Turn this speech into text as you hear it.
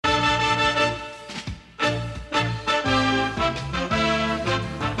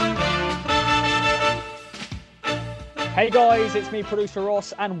Hey guys, it's me, producer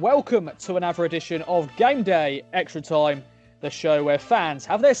Ross, and welcome to another edition of Game Day Extra Time, the show where fans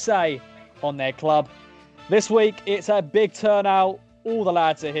have their say on their club. This week, it's a big turnout. All the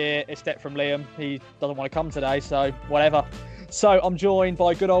lads are here, except from Liam. He doesn't want to come today, so whatever. So I'm joined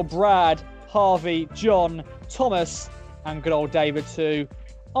by good old Brad, Harvey, John, Thomas, and good old David too.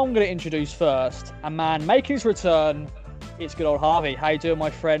 I'm going to introduce first a man making his return. It's good old Harvey. How you doing, my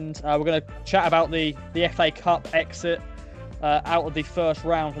friend? We're going to chat about the FA Cup exit out of the first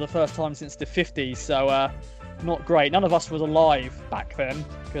round for the first time since the 50s. So not great. None of us was alive back then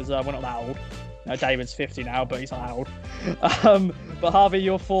because we're not that old. David's 50 now, but he's not that old. But Harvey,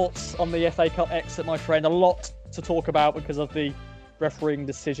 your thoughts on the FA Cup exit, my friend? A lot to talk about because of the refereeing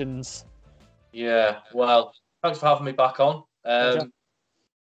decisions. Yeah, well, thanks for having me back on.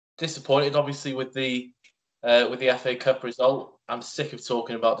 Disappointed, obviously, with the FA Cup result. I'm sick of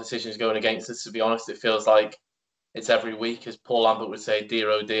talking about decisions going against us, to be honest. It feels like it's every week, as Paul Lambert would say, dear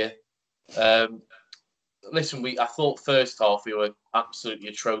oh dear. Listen, I thought first half we were absolutely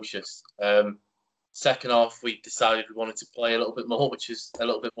atrocious. Second half, we decided we wanted to play a little bit more, which is a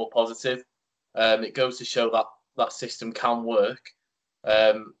little bit more positive. It goes to show that system can work,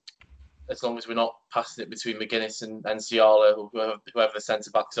 as long as we're not passing it between McGuinness and Ciala, or whoever the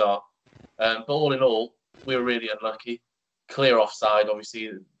centre-backs are. But all in all, we were really unlucky. Clear offside,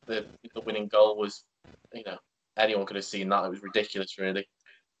 obviously, the winning goal was, anyone could have seen that. It was ridiculous, really.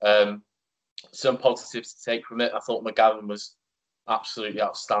 Some positives to take from it. I thought McGavin was absolutely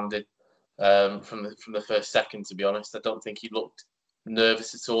outstanding from the first second, to be honest. I don't think he looked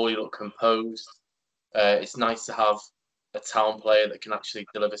nervous at all. He looked composed. It's nice to have a town player that can actually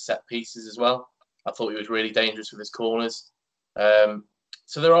deliver set pieces as well. I thought he was really dangerous with his corners.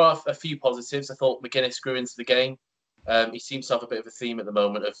 So there are a few positives. I thought McGuinness grew into the game. He seems to have a bit of a theme at the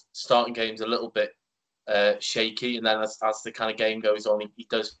moment of starting games a little bit shaky, and then as the kind of game goes on, he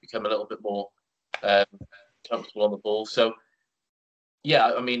does become a little bit more comfortable on the ball. So,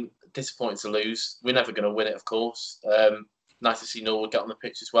 yeah, I mean, disappointing to lose. We're never going to win it, of course. Nice to see Norwood get on the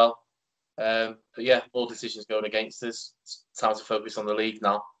pitch as well. But yeah, all decisions going against us. It's time to focus on the league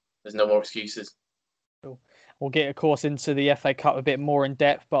now. There's no more excuses. Cool. We'll get, of course, into the FA Cup a bit more in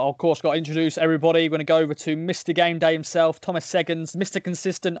depth, but of course, got to introduce everybody. We're going to go over to Mr. Game Day himself, Thomas Seggins, Mr.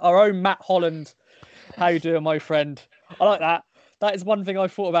 Consistent, our own Matt Holland. How you doing, my friend? I like that. That is one thing I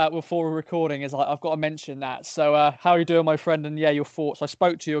thought about before we're recording, is I've got to mention that. So how are you doing, my friend? And yeah, your thoughts. I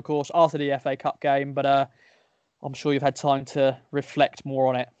spoke to you, of course, after the FA Cup game, but I'm sure you've had time to reflect more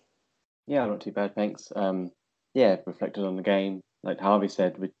on it. Yeah, not too bad, thanks. Reflected on the game. Like Harvey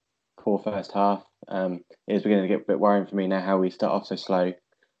said, with poor first half, it is beginning to get a bit worrying for me now how we start off so slow.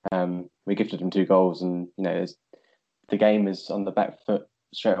 We gifted them 2 goals, and the game is on the back foot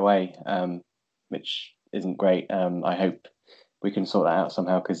straight away, which isn't great. I hope we can sort that out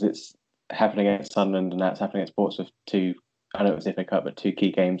somehow, because it's happening against Sunderland and now it's happening against Portsmouth. I know it was FA Cup, but 2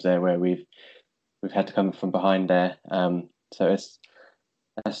 key games there where we've had to come from behind there. So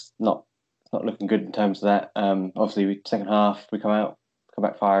that's not looking good in terms of that. Obviously, second half we come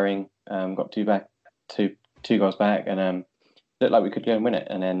back firing. Got 2 goals back, and looked like we could go and win it.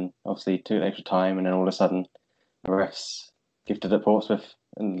 And then obviously 2 extra time, and then all of a sudden the refs gifted at Portsmouth,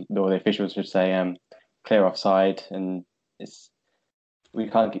 or the officials should say, clear offside, and we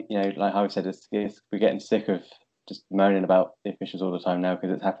can't get, like how we said, we're getting sick of just moaning about the officials all the time now,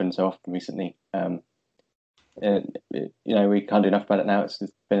 because it's happened so often recently. We can't do enough about it now. It's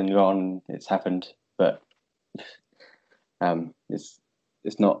been and gone. It's happened, but it's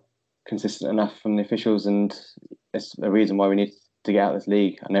not consistent enough from the officials, and it's a reason why we need to get out of this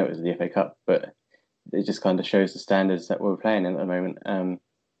league. I know it was the FA Cup, but it just kind of shows the standards that we're playing in at the moment.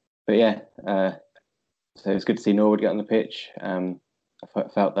 So it's good to see Norwood get on the pitch. I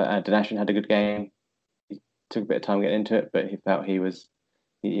felt that Donashin had a good game. He took a bit of time getting into it, but he felt he's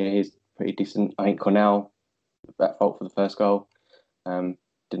pretty decent. I think Cornell, at fault for the first goal. I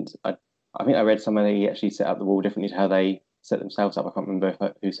think I read somewhere he actually set up the wall differently to how they set themselves up. I can't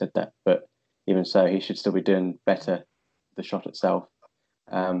remember who said that, but even so, he should still be doing better the shot itself.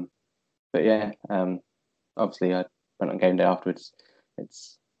 Obviously I went on game day afterwards.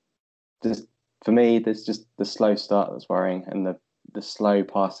 It's just, for me, there's just the slow start that's worrying, and the slow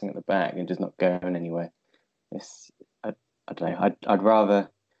passing at the back and just not going anywhere. I don't know. I'd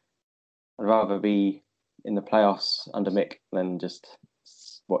rather be in the playoffs under Mick than just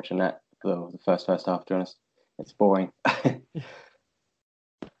watching that the first half, to be honest. It's boring.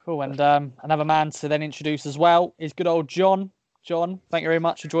 Cool. And another man to then introduce as well is good old John. John, thank you very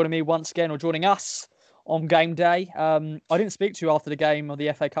much for joining me once again, or joining us on game day. I didn't speak to you after the game, or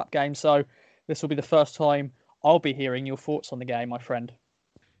the FA Cup game, so this will be the first time I'll be hearing your thoughts on the game, my friend.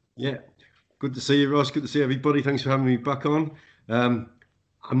 Yeah, good to see you, Ross. Good to see everybody. Thanks for having me back on.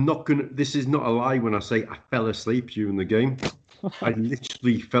 I'm not gonna. This is not a lie when I say I fell asleep during the game. I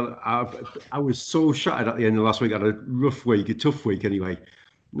literally fell. I was so shattered at the end of last week. I had a rough week, a tough week anyway.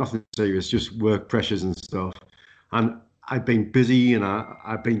 Nothing serious, just work pressures and stuff. And I've been busy, and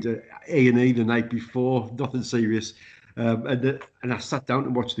I've been to A&E the night before. Nothing serious. And I sat down to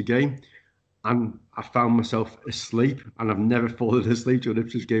watch the game, and I found myself asleep, and I've never fallen asleep to an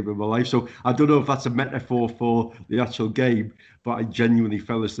Ipswich game in my life. So I don't know if that's a metaphor for the actual game, but I genuinely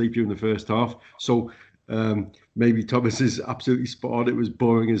fell asleep during the first half. So maybe Thomas is absolutely spot on. It was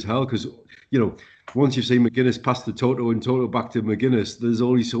boring as hell because, once you've seen McGuinness pass to Toto and Toto back to McGuinness, there's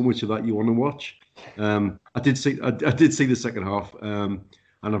only so much of that you want to watch. I did see the second half, and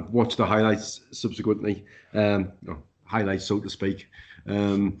I've watched the highlights subsequently. Highlights, so to speak.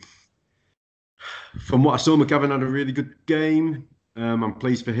 From what I saw, McGavin had a really good game. I'm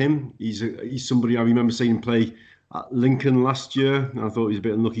pleased for him. He's somebody I remember seeing him play at Lincoln last year, and I thought he was a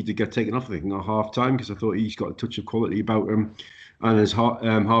bit unlucky to get taken off, I think, at half time, because I thought he's got a touch of quality about him. And as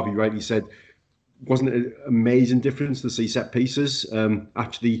Harvey rightly said, wasn't it an amazing difference to see set pieces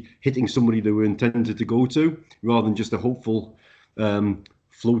actually hitting somebody they were intended to go to, rather than just a hopeful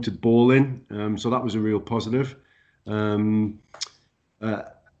floated ball in. So that was a real positive.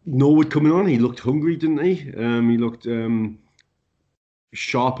 Norwood coming on, he looked hungry, didn't he? He looked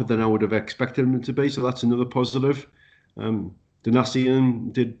sharper than I would have expected him to be, so that's another positive.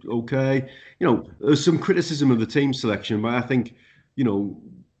 Donasian did okay. There's some criticism of the team selection, but I think,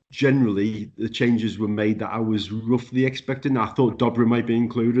 generally the changes were made that I was roughly expecting. I thought Dobra might be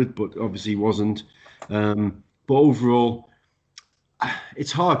included, but obviously wasn't. But overall,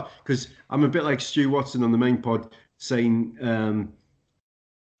 it's hard because I'm a bit like Stu Watson on the main pod saying,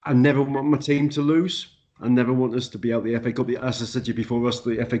 I never want my team to lose. I never want us to be out the FA Cup. As I said to you before, Russ,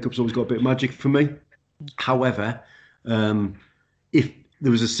 the FA Cup's always got a bit of magic for me. However, if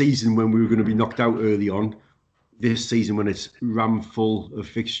there was a season when we were going to be knocked out early on, this season when it's rammed full of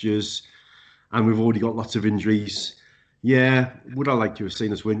fixtures and we've already got lots of injuries, would I like to have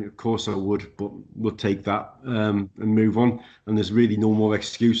seen us win? Of course I would, but we'll take that and move on. And there's really no more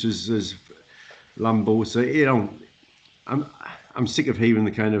excuses, as Lambo say. I'm sick of hearing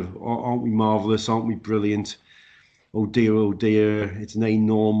the kind of, aren't we marvellous, aren't we brilliant? Oh dear, it's an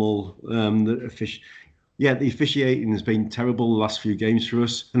normal. The officiating has been terrible the last few games for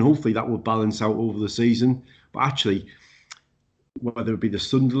us, and hopefully that will balance out over the season. But actually, whether it be the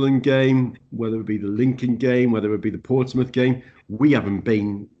Sunderland game, whether it be the Lincoln game, whether it be the Portsmouth game, we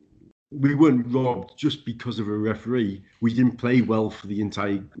weren't robbed just because of a referee. We didn't play well for the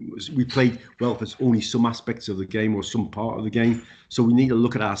entire. We played well for only some aspects of the game or some part of the game. So we need to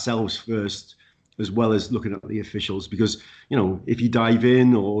look at ourselves first, as well as looking at the officials. Because if you dive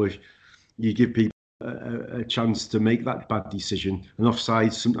in or if you give people a chance to make that bad decision, and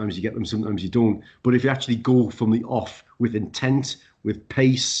offsides, sometimes you get them, sometimes you don't. But if you actually go from the off with intent, with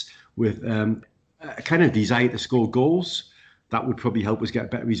pace, with a kind of desire to score goals, that would probably help us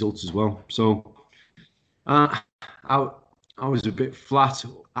get better results as well. So I was a bit flat.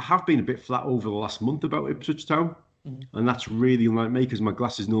 I have been a bit flat over the last month about Ipswich Town. And that's really unlike me because my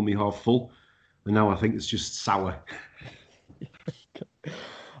glass is normally half full. And now I think it's just sour.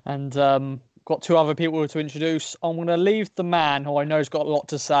 And got two other people to introduce. I'm going to leave the man who I know has got a lot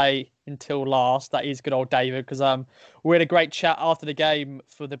to say until last. That is good old David, because we had a great chat after the game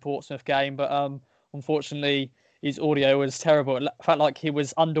for the Portsmouth game. But unfortunately, his audio was terrible. It felt like he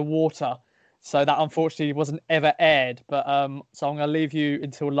was underwater. So that unfortunately wasn't ever aired. But so I'm going to leave you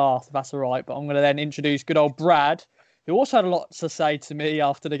until last, if that's all right. But I'm going to then introduce good old Brad, who also had a lot to say to me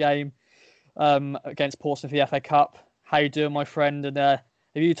after the game against Portsmouth in the FA Cup. How you doing, my friend? And have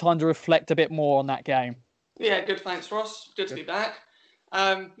you time to reflect a bit more on that game? Yeah, good. Thanks, Ross. Good to be back.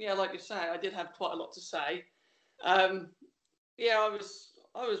 Like you say, I did have quite a lot to say. I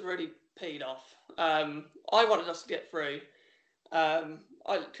was really peed off. I wanted us to get through.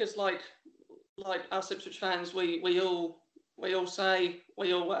 Because like us Ipswich fans, we all bang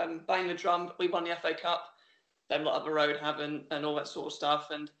the drum. We won the FA Cup. Them lot up the road haven't, and all that sort of stuff.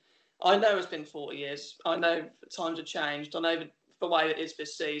 And I know it's been 40 years. I know times have changed. I know the way it is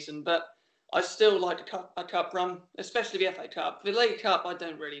this season, but I still like a cup run, especially the FA Cup. The League Cup, I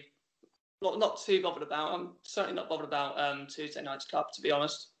don't really, not too bothered about. I'm certainly not bothered about Tuesday night's cup, to be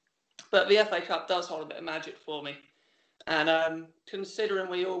honest. But the FA Cup does hold a bit of magic for me. And considering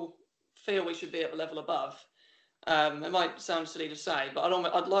we all feel we should be at the level above, it might sound silly to say, but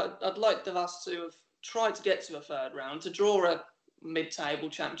I'd like us to have tried to get to a third round, to draw mid-table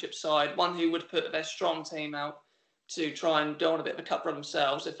championship side, one who would put their strong team out to try and go on a bit of a cup run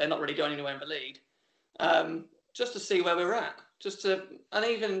themselves if they're not really going anywhere in the league, just to see where we're at. And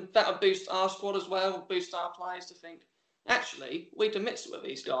even that would boost our squad as well, boost our players to think, actually, we can mix it with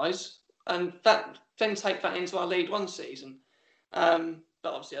these guys, and then take that into our League One season. But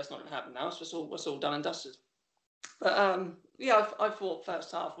obviously that's not going to happen now. It's all done and dusted. But I thought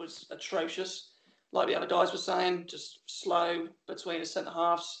first half was atrocious. Like the other guys were saying, just slow between the centre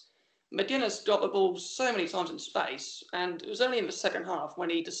halves. McGuinness got the ball so many times in space, and it was only in the second half when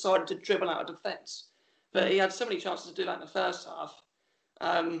he decided to dribble out of defence. But he had so many chances to do that in the first half.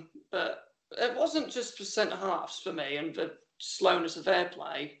 But it wasn't just the centre halves for me and the slowness of their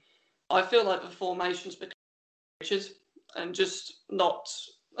play. I feel like the formations become rigid and just not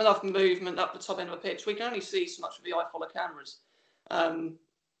enough movement up the top end of the pitch. We can only see so much of the iFollow cameras.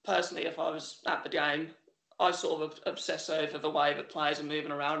 Personally, if I was at the game, I sort of obsess over the way that players are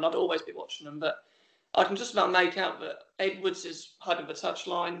moving around, and I'd always be watching them. But I can just about make out that Edwards is hugging the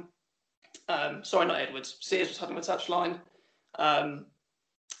touchline. Sorry, not Edwards. Sears was hugging the touchline.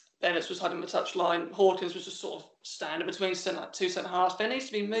 Bennett was hugging the touchline. Hawkins was just sort of standing between two centre halves. There needs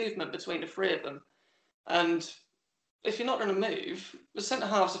to be movement between the three of them. And if you're not going to move, the centre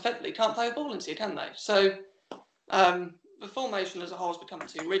halves effectively can't play a ball into you, can they? So the formation as a whole has become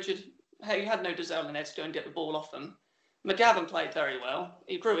too rigid. Hey, you had no Dazelle in there to go and get the ball off them. McGavin played very well.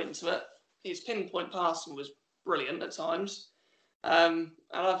 He grew into it. His pinpoint passing was brilliant at times. And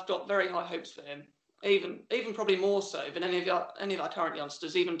I've got very high hopes for him. Even probably more so than any of our current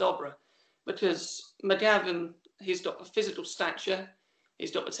youngsters, even Dobra, because McGavin, he's got the physical stature,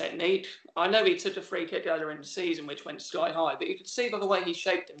 he's got the technique. I know he took a free kick earlier in the season which went sky high, but you could see by the way he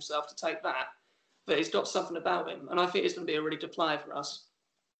shaped himself to take that he's got something about him, and I think he's going to be a really good player for us.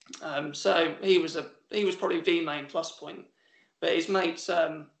 So he was probably the main plus point, but his mates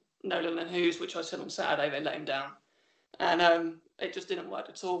Nolan and Hughes, which I said on Saturday, they let him down, and it just didn't work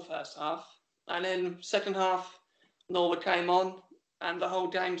at all first half. And then second half, Norwood came on, and the whole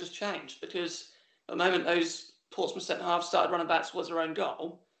game just changed, because the moment those Portsmouth centre halves started running back towards their own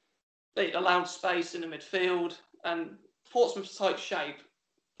goal, they allowed space in the midfield, and Portsmouth's tight shape,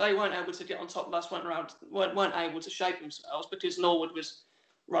 they weren't able to get on top of us, weren't able to shape themselves, because Norwood was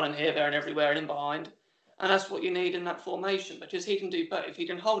running here, there and everywhere and in behind. And that's what you need in that formation, because he can do both. He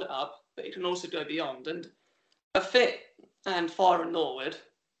can hold it up, but he can also go beyond. And a fit and fire in Norwood,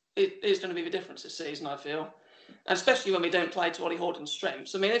 it is going to be the difference this season, I feel. And especially when we don't play to Ollie Hawkins'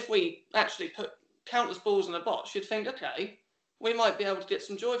 strengths. I mean, if we actually put countless balls in the box, you'd think, okay, we might be able to get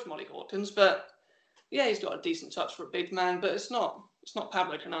some joy from Ollie Hawkins. But yeah, he's got a decent touch for a big man, but it's not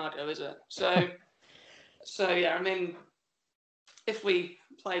Pablo Canado, is it? So yeah, I mean, if we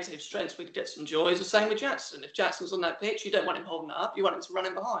play to his strengths, we could get some joy. It's the same with Jackson. If Jackson's on that pitch, you don't want him holding it up. You want him to run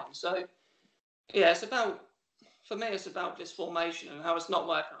in behind. So yeah, for me, it's about this formation and how it's not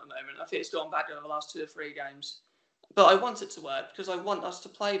working at the moment. I think it's gone back over the last 2 or 3 games. But I want it to work because I want us to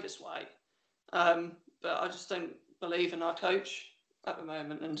play this way. But I just don't believe in our coach at the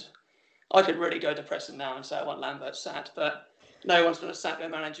moment. And I could really go depressing now and say I want Lambert sacked, but no one's going to sack their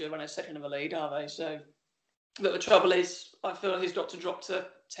manager when they're second in the league, are they? So, but the trouble is, I feel he's got to drop to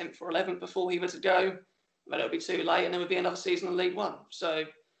 10th or 11th before he were to go. But it'll be too late, and there would be another season in League One. So,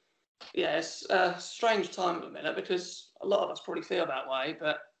 yeah, it's a strange time at the minute because a lot of us probably feel that way,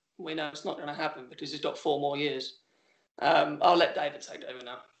 but we know it's not going to happen because he's got 4 more years. I'll let David take over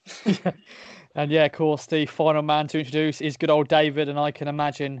now. And yeah, of course, the final man to introduce is good old David, and I can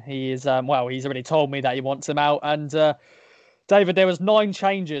imagine he is, he's already told me that he wants him out. And David, there was 9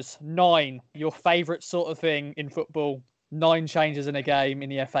 changes, 9, your favourite sort of thing in football, 9 changes in a game in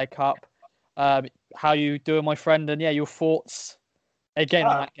the FA Cup. How you doing, my friend? And yeah, your thoughts again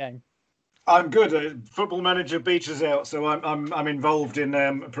on that game. I'm good. Football Manager beat us out, so I'm involved in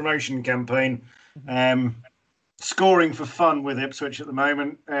a promotion campaign, scoring for fun with Ipswich at the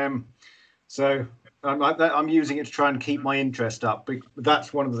moment. So I'm using it to try and keep my interest up. But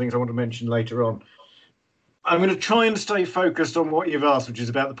that's one of the things I want to mention later on. I'm going to try and stay focused on what you've asked, which is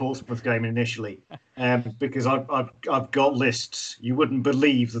about the Portsmouth game initially, because I've got lists. You wouldn't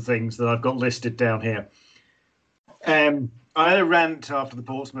believe the things that I've got listed down here. I had a rant after the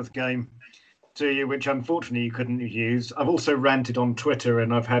Portsmouth game to you, which unfortunately you couldn't use. I've also ranted on Twitter,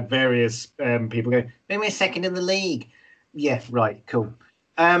 and I've had various people go, "Then we're second in the league." Yeah, right, cool.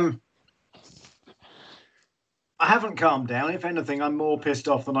 I haven't calmed down. If anything, I'm more pissed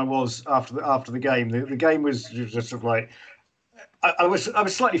off than I was after the game. The game was just sort of like I was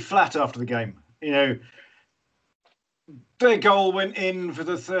slightly flat after the game. You know, their goal went in for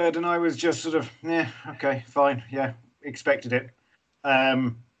the third, and I was just sort of, yeah, okay, fine, yeah, expected it.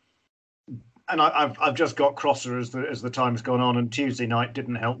 And I've just got crosser as the time's gone on, and Tuesday night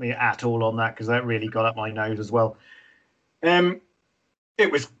didn't help me at all on that because that really got up my nose as well. It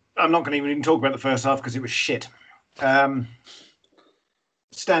was. I'm not going to even talk about the first half because it was shit.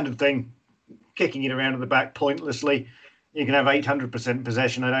 Standard thing, kicking it around at the back pointlessly. You can have 800%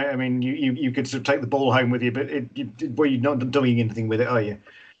 possession. I mean, you could sort of take the ball home with you, but you're not doing anything with it, are you?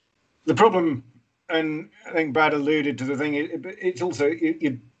 The problem, and I think Brad alluded to the thing, it's also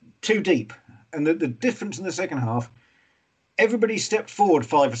you're too deep. And the difference in the second half, everybody stepped forward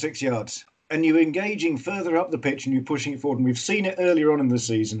 5 or 6 yards, and you're engaging further up the pitch and you're pushing it forward. And we've seen it earlier on in the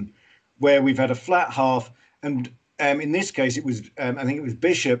season where we've had a flat half. And in this case, it was I think it was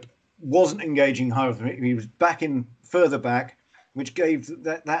Bishop wasn't engaging higher. He was further back, which gave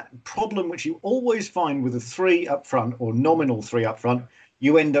that problem which you always find with a 3 up front or nominal 3 up front.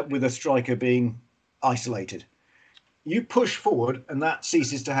 You end up with a striker being isolated. You push forward and that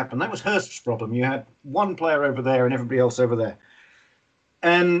ceases to happen. That was Hurst's problem. You had one player over there and everybody else over there.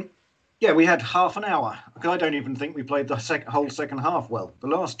 And yeah, we had half an hour. I don't even think we played the whole second half well. The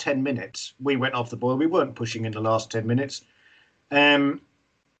last 10 minutes, we went off the boil. We weren't pushing in the last 10 minutes. And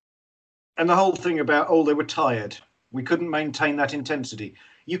the whole thing about, they were tired. We couldn't maintain that intensity.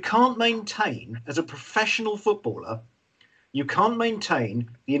 You can't maintain, as a professional footballer, you can't maintain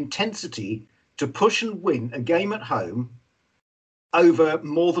the intensity to push and win a game at home over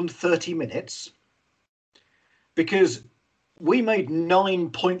more than 30 minutes because we made 9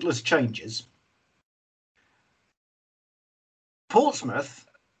 pointless changes. Portsmouth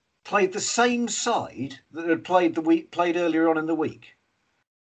played the same side that had played earlier on in the week,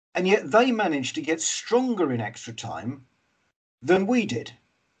 and yet they managed to get stronger in extra time than we did.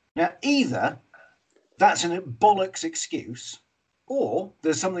 Now, either that's a bollocks excuse, or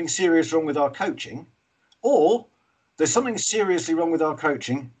there's something serious wrong with our coaching, or there's something seriously wrong with our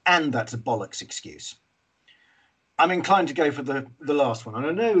coaching, and that's a bollocks excuse. I'm inclined to go for the last one. And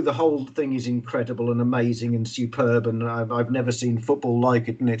I know the whole thing is incredible and amazing and superb, and I've never seen football like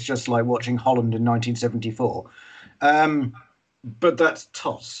it, and it's just like watching Holland in 1974. But that's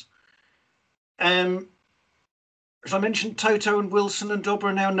toss. So I mentioned Toto and Wilson and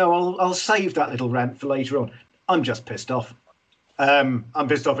Dobra now. No, I'll save that little rant for later on. I'm just pissed off. I'm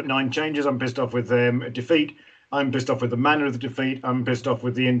pissed off at 9 changes. I'm pissed off with a defeat. I'm pissed off with the manner of the defeat. I'm pissed off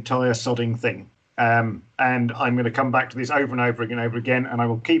with the entire sodding thing. And I'm going to come back to this over and over again, and I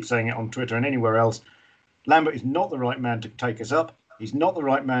will keep saying it on Twitter and anywhere else. Lambert is not the right man to take us up. He's not the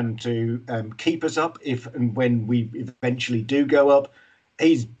right man to keep us up if and when we eventually do go up.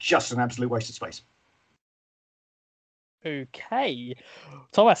 He's just an absolute waste of space. Okay.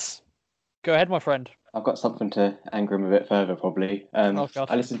 Thomas, go ahead, my friend. I've got something to anger him a bit further, probably. I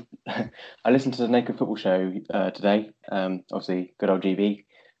listened to the Naked Football Show today. Obviously, good old GB.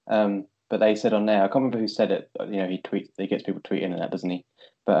 But they said on there, I can't remember who said it. But, he gets people tweeting and that, doesn't he?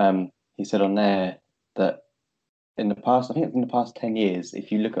 But he said on there that in the past 10 years,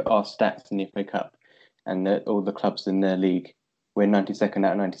 if you look at our stats in the FA Cup and all the clubs in the league, we're 92nd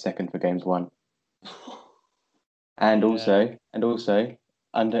out of 92nd for games won. And also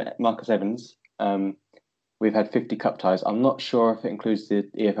under Marcus Evans, we've had 50 cup ties. I'm not sure if it includes the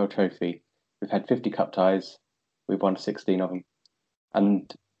EFL trophy. We've had 50 cup ties. We've won 16 of them,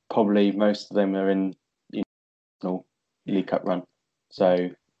 and probably most of them are in the League Cup run. So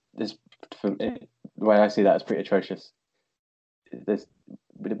the way I see that is pretty atrocious.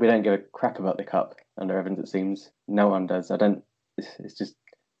 We don't give a crap about the cup under Evans. It seems no one does. It's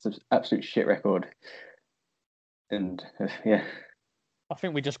an absolute shit record. And yeah, I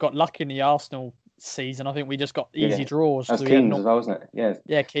think we just got lucky in the Arsenal season. I think we just got easy draws. That was Keane as well, wasn't it?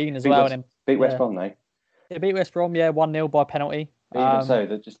 Yeah, Keane as well. Beat West Brom though. Yeah, beat West Brom. Yeah, 1-0 by penalty. Even so,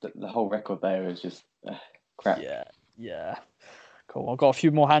 the whole record there is just crap. Yeah. Cool. I've got a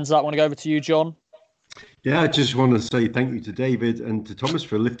few more hands up. I want to go over to you, John. Yeah, I just want to say thank you to David and to Thomas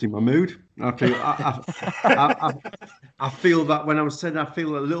for lifting my mood. I feel that when I was saying I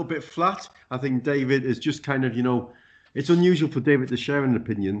feel a little bit flat, I think David is just kind of, it's unusual for David to share an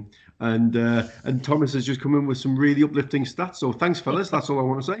opinion, and Thomas has just come in with some really uplifting stats. So thanks, fellas. That's all I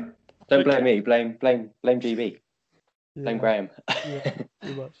want to say. Don't blame me. Blame GB. Blame Graham. Yeah,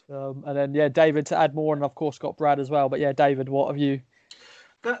 pretty much. And then David to add more, and of course got Brad as well. But yeah, David, what have you?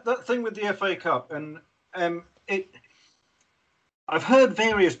 That thing with the FA Cup, and I've heard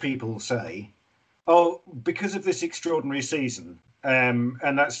various people say, because of this extraordinary season, and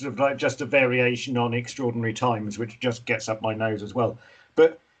that's sort of like just a variation on extraordinary times, which just gets up my nose as well.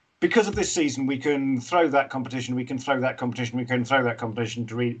 But because of this season, we can throw that competition, we can throw that competition, we can throw that competition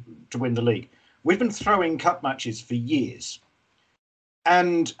to win the league. We've been throwing cup matches for years.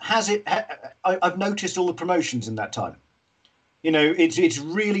 And I've noticed all the promotions in that time. It's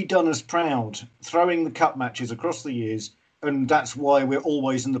really done us proud, throwing the cup matches across the years, and that's why we're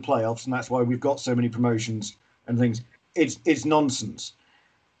always in the playoffs, and that's why we've got so many promotions and things. It's nonsense.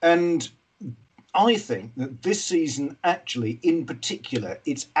 And I think that this season, actually, in particular,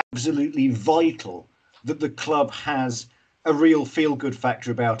 it's absolutely vital that the club has a real feel-good factor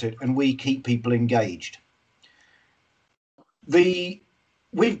about it, and we keep people engaged.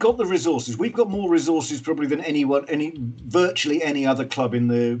 We've got the resources. We've got more resources probably than virtually any other club in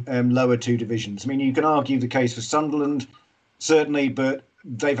the lower two divisions. I mean, you can argue the case for Sunderland, certainly, but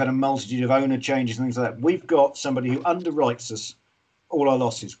they've had a multitude of owner changes and things like that. We've got somebody who underwrites us all our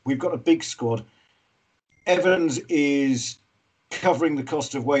losses. We've got a big squad. Evans is covering the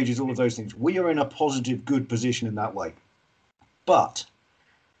cost of wages, all of those things. We are in a positive, good position in that way. But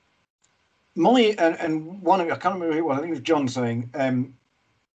I can't remember who it was, I think it was John saying,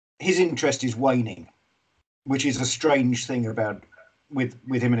 his interest is waning, which is a strange thing with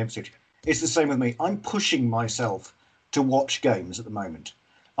him and Ipswich. It's the same with me. I'm pushing myself to watch games at the moment.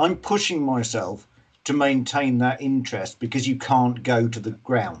 I'm pushing myself to maintain that interest because you can't go to the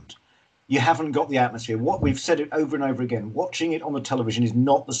ground. You haven't got the atmosphere. What we've said it over and over again, watching it on the television is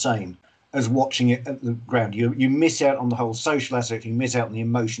not the same as watching it at the ground. You miss out on the whole social aspect. You miss out on the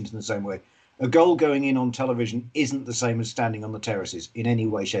emotions in the same way. A goal going in on television isn't the same as standing on the terraces in any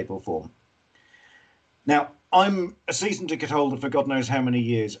way, shape or form. Now, I'm a season ticket holder for God knows how many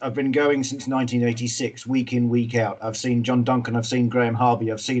years. I've been going since 1986, week in, week out. I've seen John Duncan, I've seen Graham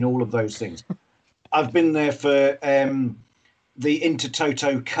Harvey, I've seen all of those things. I've been there for the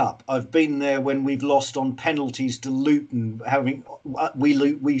Intertoto Cup. I've been there when we've lost on penalties to Luton.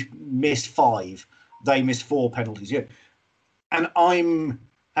 We missed 5, they missed 4 penalties. Yeah, and I'm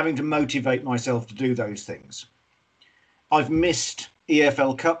having to motivate myself to do those things. I've missed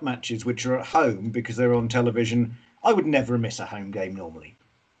EFL Cup matches, which are at home because they're on television. I would never miss a home game normally.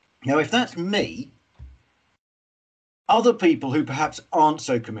 Now, if that's me, other people who perhaps aren't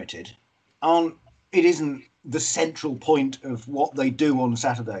so committed, it isn't the central point of what they do on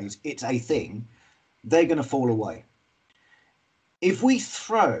Saturdays, it's a thing, they're going to fall away. If we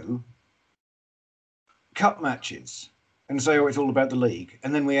throw cup matches and say, it's all about the league,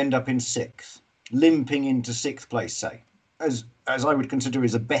 and then we end up in 6th, limping into 6th place, say, as I would consider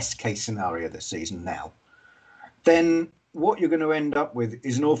is a best case scenario this season now, then what you're going to end up with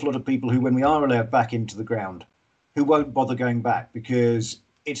is an awful lot of people who, when we are allowed back into the ground, who won't bother going back because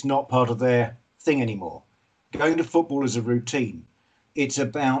it's not part of their thing anymore. Going to football is a routine. It's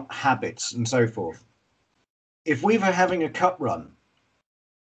about habits and so forth. If we were having a cup run,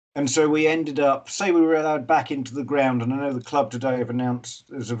 and so we ended up, say we were allowed back into the ground, and I know the club today have announced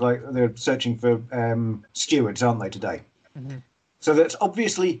they're searching for stewards, aren't they, today? Mm-hmm. So that's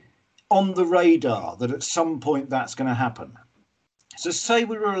obviously on the radar that at some point that's going to happen. So say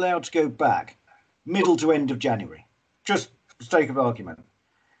we were allowed to go back middle to end of January, just for the sake of argument.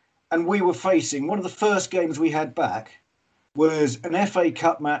 And we were facing, one of the first games we had back was an FA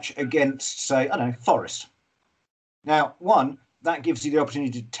Cup match against, say, Forest. Now, that gives you the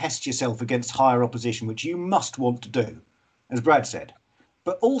opportunity to test yourself against higher opposition, which you must want to do, as Brad said.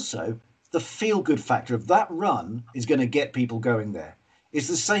 But also, the feel-good factor of that run is going to get people going there. It's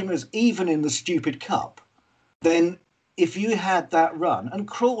the same as even in the stupid cup. Then, if you had that run, and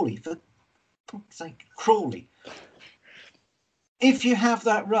Crawley, for fuck's sake, Crawley, if you have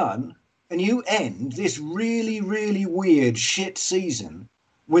that run and you end this really, really weird shit season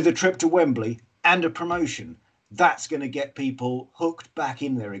with a trip to Wembley and a promotion, that's going to get people hooked back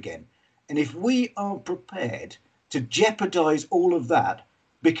in there again. And if we are prepared to jeopardise all of that,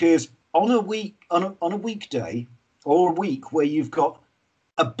 because on a weekday or a week where you've got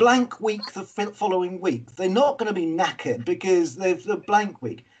a blank week the following week, they're not going to be knackered because they've the blank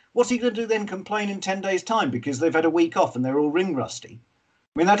week. What's he going to do then? Complain in 10 days' time because they've had a week off and they're all ring rusty?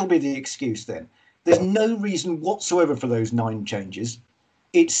 I mean, that'll be the excuse then. There's no reason whatsoever for those 9 changes.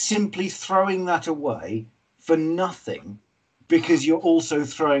 It's simply throwing that away for nothing because you're also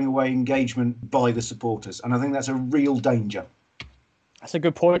throwing away engagement by the supporters. And I think that's a real danger. That's a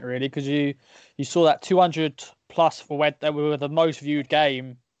good point, really, because you saw that 200 plus for where they were the most viewed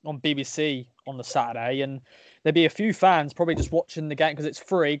game on BBC on the Saturday, and there'd be a few fans probably just watching the game because it's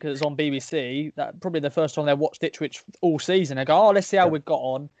free, because it's on BBC. That probably the first time they watched Ipswich all season. They go, let's see how we've got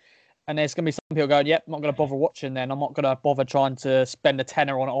on. And there's going to be some people going, yep, I'm not going to bother watching then. I'm not going to bother trying to spend a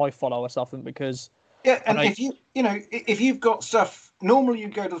tenner on iFollow or something because... Yeah, and if you've got stuff, normally you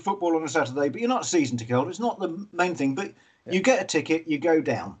go to the football on a Saturday, but you're not a season ticket holder. It's not the main thing, but you get a ticket, you go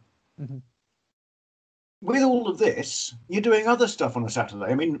down. Mm-hmm. with all of this, you're doing other stuff on a Saturday.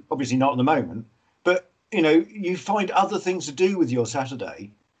 I mean, obviously not at the moment, but you find other things to do with your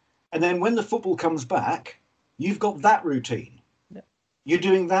Saturday, and then when the football comes back, you've got that routine. Yeah. You're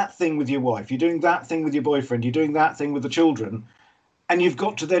doing that thing with your wife. You're doing that thing with your boyfriend. You're doing that thing with the children, and you've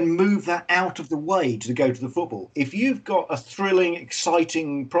got to then move that out of the way to go to the football. If you've got a thrilling,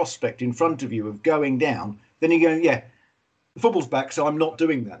 exciting prospect in front of you of going down, then you're going, yeah, the football's back, so I'm not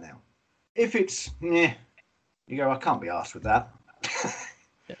doing that now. If it's, yeah. You go, I can't be arsed with that.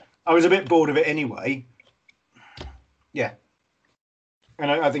 Yeah. I was a bit bored of it anyway. Yeah.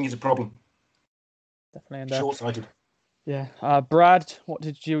 And I think it's a problem. Definitely. Short-sighted. Yeah. Brad, what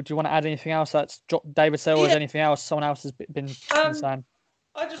do you want to add anything else? That's David said, or is anything else someone else has been saying?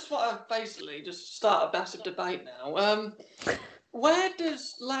 I just want to basically just start a massive debate now. Where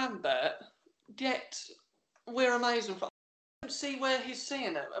does Lambert get we're amazing from? I don't see where he's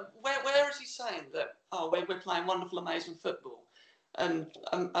seeing it. Where is he saying that, we're playing wonderful, amazing football and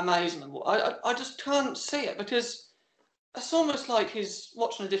amazing? I just can't see it, because it's almost like he's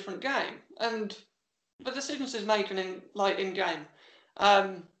watching a different game, and the decisions he's making in game.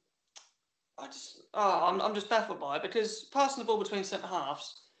 I'm just baffled by it, because passing the ball between centre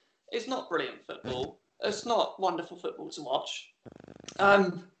halves is not brilliant football. It's not wonderful football to watch.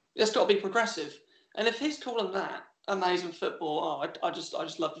 It's got to be progressive, and if he's calling that amazing football, I just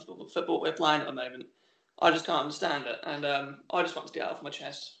love the football we're playing at the moment. I just can't understand it, and I just want to get it off my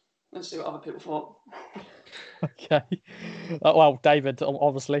chest and see what other people thought. Okay. Well, David,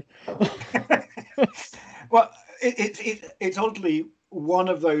 obviously. Well, it's oddly one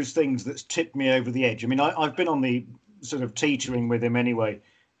of those things that's tipped me over the edge. I mean, I've been on the sort of teetering with him anyway,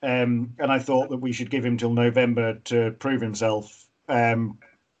 and I thought that we should give him till November to prove himself, for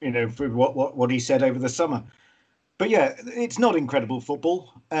what he said over the summer. But yeah, it's not incredible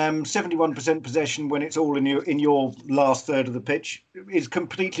football. 71% possession when it's all in your last third of the pitch is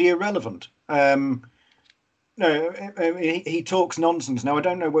completely irrelevant. No, he talks nonsense. Now, I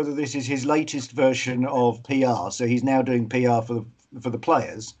don't know whether this is his latest version of PR. So he's now doing PR for the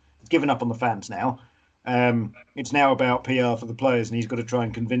players. He's given up on the fans now. It's now about PR for the players, and he's got to try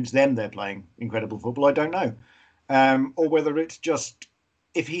and convince them they're playing incredible football. I don't know. Or whether it's just,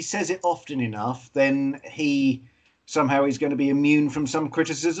 if he says it often enough, then somehow he's going to be immune from some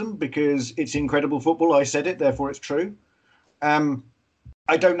criticism because it's incredible football. I said it, therefore it's true. I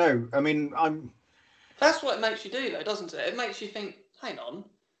don't know. I mean, That's what it makes you do, though, doesn't it? It makes you think, hang on,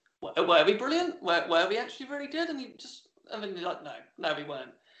 were we brilliant? Were we actually really good? And then you're like, no, we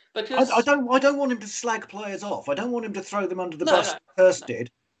weren't. Because I don't want him to slag players off. I don't want him to throw them under the bus like Hurst did.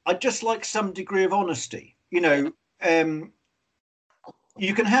 I'd just like some degree of honesty.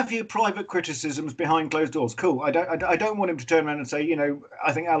 You can have your private criticisms behind closed doors. Cool. I don't want him to turn around and say,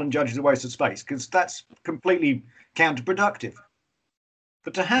 I think Alan Judge is a waste of space, because that's completely counterproductive.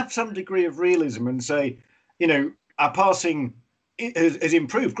 But to have some degree of realism and say, our passing has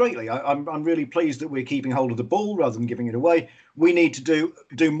improved greatly. I'm really pleased that we're keeping hold of the ball rather than giving it away. We need to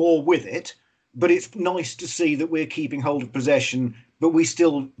do more with it, but it's nice to see that we're keeping hold of possession, but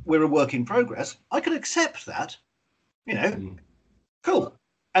we're a work in progress. I could accept that, Cool.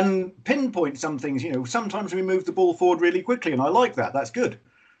 And pinpoint some things, sometimes we move the ball forward really quickly, and I like that. That's good.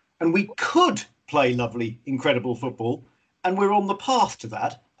 And we could play lovely, incredible football, and we're on the path to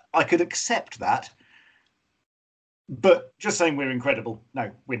that. I could accept that. But just saying we're incredible,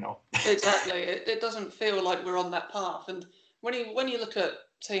 no, we're not. Exactly. It doesn't feel like we're on that path. And when you look at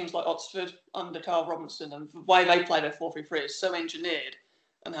teams like Oxford under Carl Robinson, and the way they play their 4-3-3 is so engineered,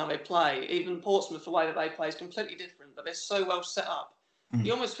 and how they play. Even Portsmouth, the way that they play is completely different, but they're so well set up.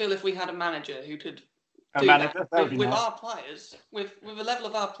 You almost feel if we had a manager who could do that with our players, with the level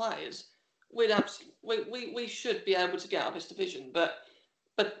of our players, we should be able to get out of this division. But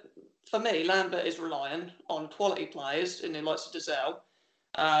for me, Lambert is relying on quality players in the likes of Dazelle.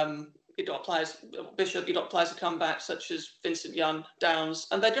 You've got players, Bishop, you've got players who come back, such as Vincent Young, Downs,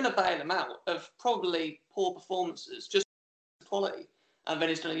 and they're going to bail them out of probably poor performances, just quality. And then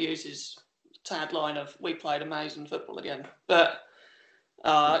he's going to use his tagline of "We played amazing football again." But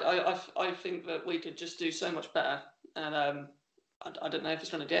I think that we could just do so much better, and I don't know if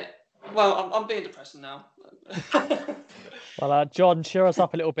it's going to get. Well, I'm being depressing now. Well, John, cheer us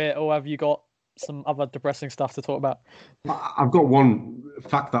up a little bit, or have you got some other depressing stuff to talk about? I've got one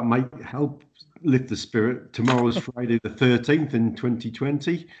fact that might help lift the spirit. Tomorrow's Friday the 13th in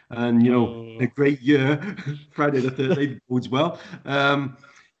 2020, and a great year. Friday the 13th bodes well. I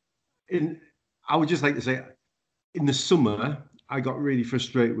would just like to say, in the summer, I got really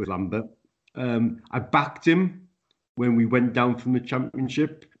frustrated with Lambert. I backed him when we went down from the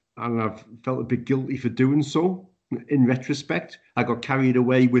Championship. and I've felt a bit guilty for doing so. In retrospect, I got carried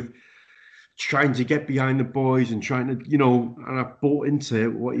away with trying to get behind the boys and trying to, and I bought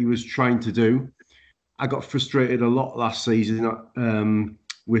into what he was trying to do. I got frustrated a lot last season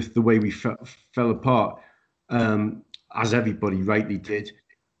with the way we fell apart, as everybody rightly did.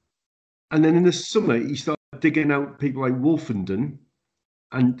 And then in the summer, he started digging out people like Wolfenden,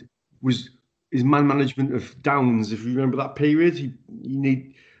 and was his man management of Downs. If you remember that period,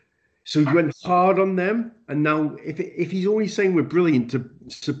 so he went hard on them. And now, if he's only saying we're brilliant to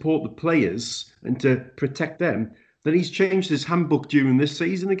support the players and to protect them, then he's changed his handbook during this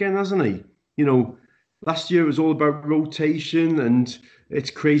season again, hasn't he? Last year it was all about rotation, and it's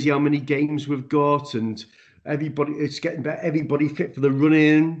crazy how many games we've got, and it's getting better. Everybody fit for the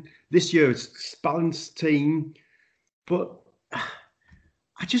run-in. This year it's a balanced team, but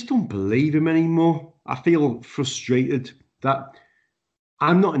I just don't believe him anymore. I feel frustrated that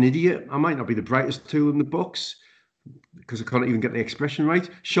I'm not an idiot. I might not be the brightest tool in the box, because I can't even get the expression right.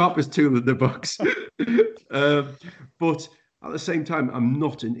 Sharpest tool in the box. But at the same time, I'm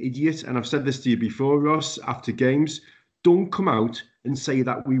not an idiot. And I've said this to you before, Ross, after games. Don't come out and say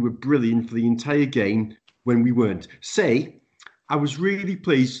that we were brilliant for the entire game when we weren't. Say, I was really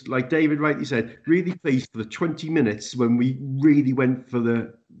pleased, like David rightly said, really pleased for the 20 minutes when we really went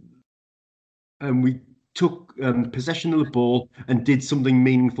for and we took possession of the ball and did something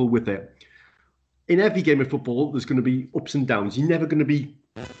meaningful with it. In every game of football, there's going to be ups and downs. You're never going to be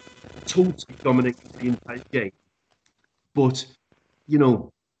totally dominating the entire game. But,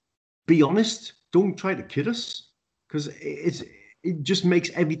 be honest. Don't try to kid us, because it just makes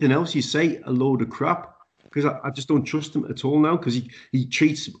everything else you say a load of crap. Because I just don't trust him at all now, because he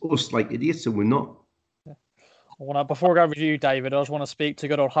treats us like idiots and we're not. Before I go with you, David, I just want to speak to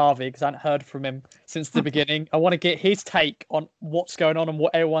good old Harvey, because I haven't heard from him since the beginning. I want to get his take on what's going on and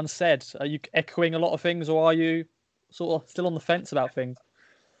what everyone said. Are you echoing a lot of things, or are you sort of still on the fence about things?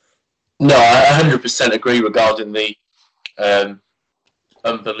 No, I 100% agree regarding the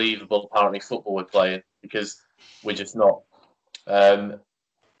unbelievable, apparently, football we're playing, because we're just not. I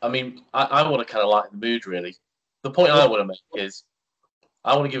want to kind of lighten the mood, really. The point I want to make is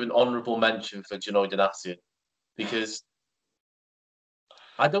I want to give an honourable mention for Janoi Donatian, because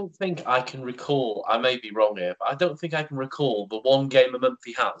I don't think I can recall, I may be wrong here, but I don't think I can recall the one game a month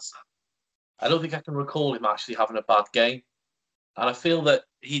he has. I don't think I can recall him actually having a bad game. And I feel that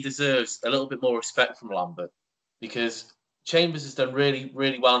he deserves a little bit more respect from Lambert, because Chambers has done really,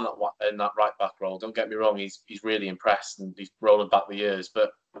 really well in that right back role. Don't get me wrong, he's really impressed and he's rolling back the years.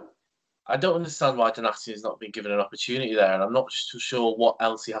 But I don't understand why Donatian has not been given an opportunity there, and I'm not sure what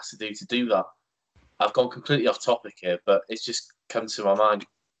else he has to do that. I've gone completely off topic here, but it's just come to my mind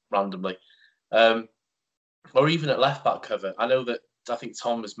randomly. Or even at left back cover, I think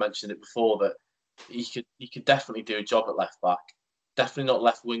Tom has mentioned it before that he could definitely do a job at left back. Definitely not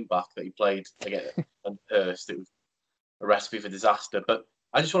left wing back that he played against Hurst. It was a recipe for disaster. But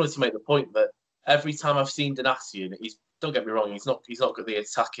I just wanted to make the point that every time I've seen Donatian, don't get me wrong, he's not got the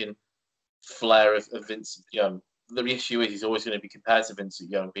attacking flair of Vincent Young. The issue is he's always going to be compared to Vincent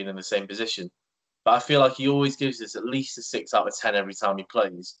Young being in the same position. But I feel like he always gives us at least a 6 out of 10 every time he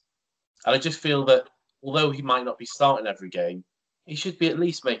plays. And I just feel that although he might not be starting every game, he should be at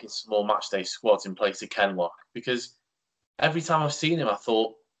least making some more matchday squads in place of Kenlock. Because every time I've seen him, I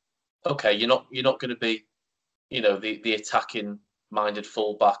thought, okay, you're not going to be, the attacking minded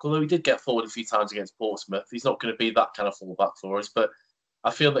fullback. Although he did get forward a few times against Portsmouth, he's not going to be that kind of fullback for us. But I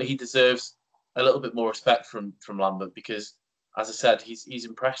feel that he deserves a little bit more respect from Lambert, because, as I said, he's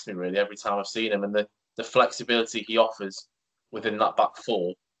impressed me really every time I've seen him, and the flexibility he offers within that back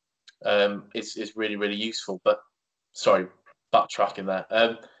four is really, really useful. But sorry, backtracking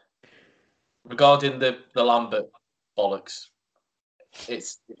there. Regarding the Lambert bollocks,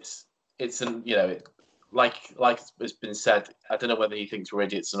 it's like has been said. I don't know whether he thinks we're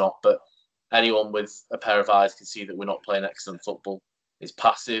idiots or not, but anyone with a pair of eyes can see that we're not playing excellent football. It's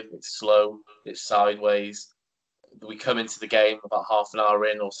passive, it's slow, it's sideways. We come into the game about half an hour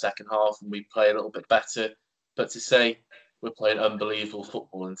in or second half and we play a little bit better. But to say we're playing unbelievable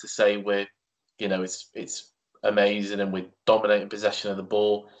football and to say we're, it's amazing and we're dominating possession of the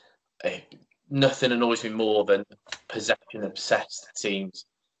ball, nothing annoys me more than possession-obsessed teams.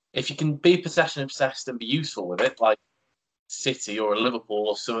 If you can be possession-obsessed and be useful with it, like City or a Liverpool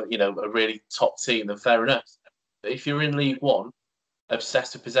or some, a really top team, then fair enough. But if you're in League One,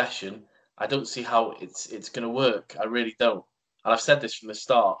 obsessed with possession, I don't see how it's going to work. I really don't. And I've said this from the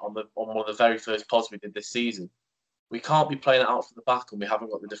start on one of the very first pods we did this season. We can't be playing it out from the back and we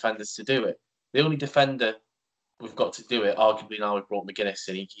haven't got the defenders to do it. The only defender we've got to do it. Arguably now we've brought McGuinness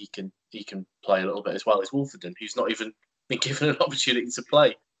in, he can play a little bit as well as Wolfenden, who's not even been given an opportunity to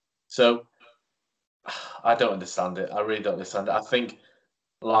play. So I don't understand it. I really don't understand it. I think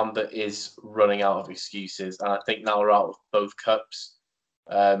Lambert is running out of excuses, and I think now we're out of both cups.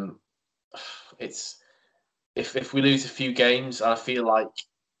 It's if we lose a few games, and I feel like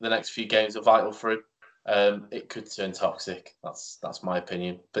the next few games are vital for him, it could turn toxic. That's my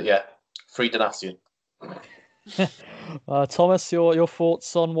opinion. But yeah, free Donacien. Thomas, your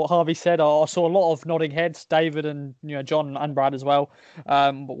thoughts on what Harvey said? I saw a lot of nodding heads, David and John and Brad as well.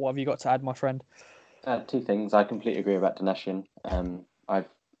 But what have you got to add, my friend? Two things. I completely agree about Donacien. I've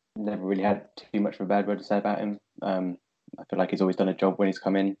never really had too much of a bad word to say about him. I feel like he's always done a job when he's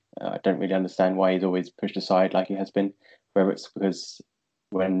come in. I don't really understand why he's always pushed aside like he has been. Whether it's because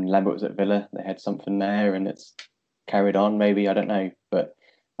when Lambert was at Villa, they had something there and it's carried on, maybe, I don't know. But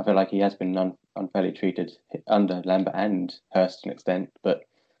I feel like he has been unfairly treated under Lambert and Hurst to an extent. But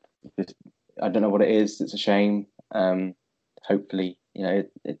I don't know what it is. It's a shame. Hopefully,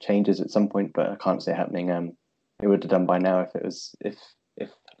 it changes at some point, but I can't see it happening. It would have done by now if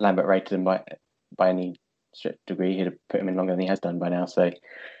Lambert rated him by any degree, he'd have put him in longer than he has done by now. So,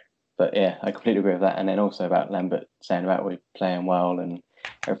 but yeah, I completely agree with that. And then also about Lambert saying about we're playing well and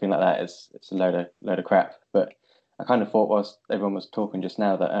everything like that it's a load of crap. But I kind of thought whilst everyone was talking just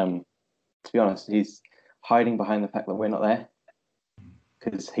now that to be honest, he's hiding behind the fact that we're not there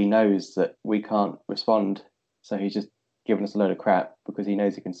because he knows that we can't respond. So he's just giving us a load of crap because he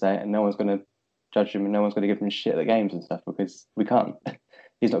knows he can say it and no one's going to judge him and no one's going to give him shit at the games and stuff because we can't.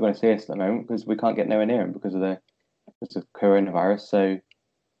 He's not going to see us at the moment because we can't get nowhere near him because of the coronavirus. So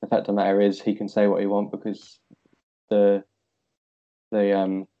the fact of the matter is he can say what he wants because the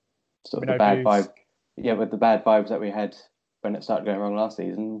sort of the bad vibe, with the bad vibes that we had when it started going wrong last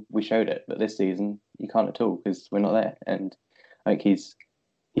season, we showed it. But this season, you can't at all because we're not there. And I think he's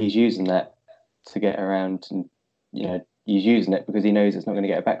using that to get around, and he's using it because he knows it's not going to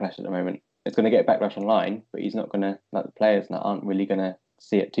get a backlash at the moment. It's going to get a backlash online, but he's not going to, like the players aren't really going to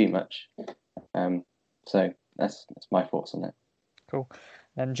see it too much. So that's my thoughts on that. Cool.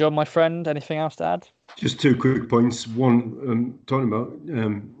 And John, my friend, anything else to add? Just two quick points. One, talking about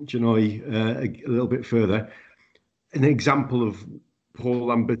Janoi a little bit further. An example of Paul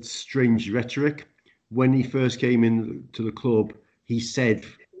Lambert's strange rhetoric. When he first came in to the club, he said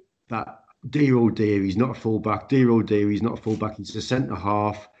that, dear oh dear, he's not a fullback. Dear oh dear, he's not a fullback. He's a centre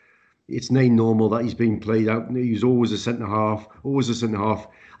half. It's not normal that he's being played out. He's always a centre half,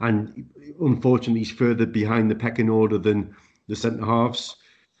 and unfortunately, he's further behind the pecking order than the centre halves.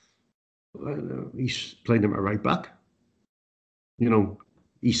 He's playing him at right back.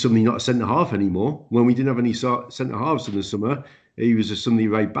 He's suddenly not a centre half anymore. When we didn't have any centre halves in the summer, he was suddenly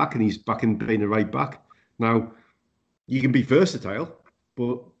right back, and he's back in playing a right back. Now, you can be versatile,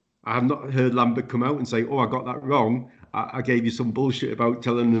 but I have not heard Lambert come out and say, "Oh, I got that wrong. I gave you some bullshit about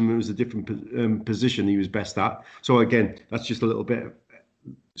telling him it was a different position he was best at." So again, that's just a little bit of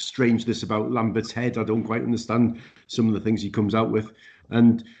strangeness about Lambert's head. I don't quite understand some of the things he comes out with.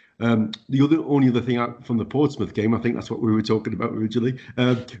 And the only other thing out from the Portsmouth game, I think that's what we were talking about originally,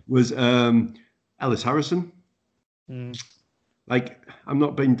 was Ellis Harrison. Like, I'm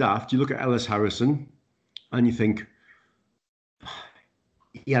not being daft. You look at Ellis Harrison and you think,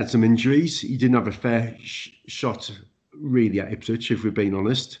 he had some injuries. He didn't have a fair shot really at Ipswich, if we're being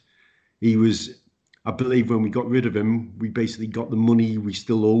honest. He was, I believe when we got rid of him, we basically got the money we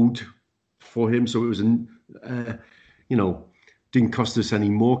still owed for him. So it was, didn't cost us any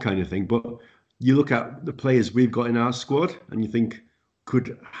more kind of thing. But you look at the players we've got in our squad and you think,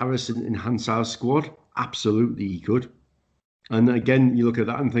 could Harrison enhance our squad? Absolutely, he could. And again, you look at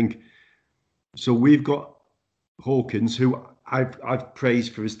that and think, so we've got Hawkins, who I've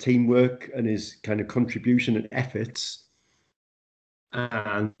praised for his teamwork and his kind of contribution and efforts,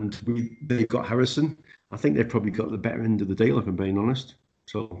 and they've got Harrison. I think they've probably got the better end of the deal, if I'm being honest.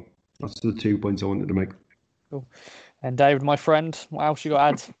 So that's the 2 points I wanted to make. Cool. And David, my friend, what else you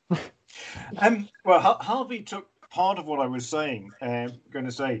got to add? Well, Harvey took part of what I was saying. Going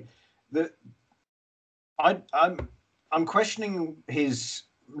to say that I'm questioning his.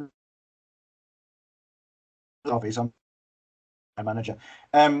 Obviously, I'm manager,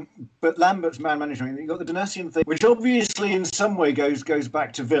 but Lambert's man management. You've got the Donacien thing, which obviously in some way goes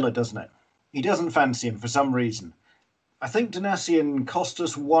back to Villa, doesn't it? He doesn't fancy him for some reason. I think Donacien cost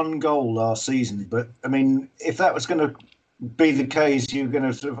us 1 goal last season, but I mean, if that was going to be the case, you're going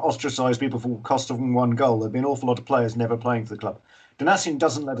to sort of ostracise people for cost of 1 goal. There'd be an awful lot of players never playing for the club. Donacien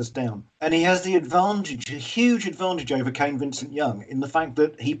doesn't let us down, and he has the advantage, a huge advantage over Kane Vincent-Young in the fact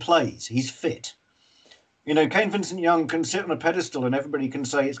that he plays, he's fit. You know, Kane Vincent-Young can sit on a pedestal and everybody can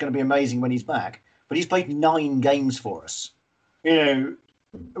say it's going to be amazing when he's back, but he's played 9 games for us. You know,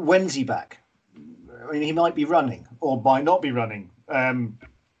 when's he back? I mean, he might be running or might not be running.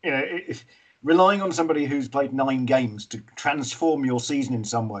 Relying on somebody who's played 9 games to transform your season in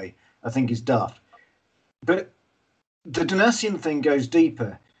some way, I think is daft. But the Donacien thing goes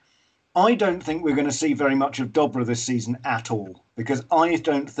deeper. I don't think we're going to see very much of Dobra this season at all, because I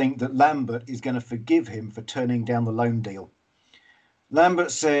don't think that Lambert is going to forgive him for turning down the loan deal.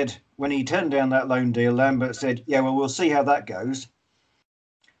 Lambert said, when he turned down that loan deal, Lambert said, yeah, well, we'll see how that goes.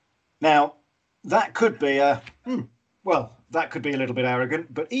 Now, that could be that could be a little bit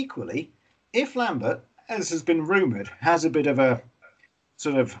arrogant, but equally, if Lambert, as has been rumoured, has a bit of a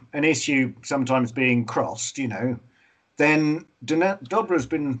sort of an issue sometimes being crossed, you know, then Dobra's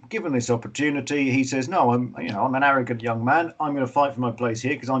been given this opportunity. He says, no, I'm an arrogant young man. I'm going to fight for my place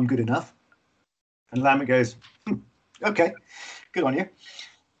here because I'm good enough. And Lambert goes, okay, good on you.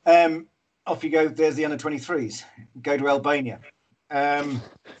 Off you go. There's the under-23s. Go to Albania.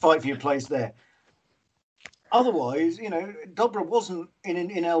 Fight for your place there. Otherwise, you know, Dobra wasn't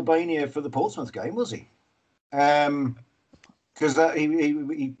in Albania for the Portsmouth game, was he? Because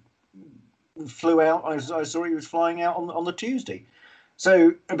he flew out. I saw he was flying out on the Tuesday.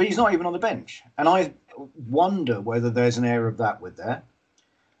 So, but he's not even on the bench. And I wonder whether there's an air of that with there.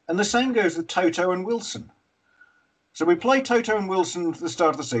 And the same goes with Toto and Wilson. So we played Toto and Wilson at the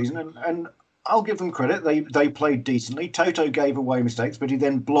start of the season, and I'll give them credit. They played decently. Toto gave away mistakes, but he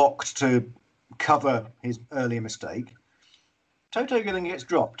then blocked to cover his earlier mistake. Toto then gets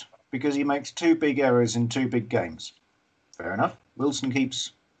dropped because he makes 2 big errors in 2 big games. Fair enough. Wilson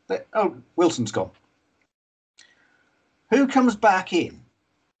keeps... Wilson's gone. Who comes back in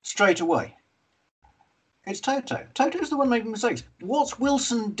straight away? It's Toto. Toto's the one making mistakes. What's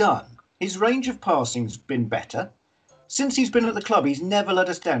Wilson done? His range of passing's been better. Since he's been at the club, he's never let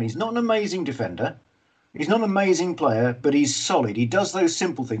us down. He's not an amazing defender. He's not an amazing player, but he's solid. He does those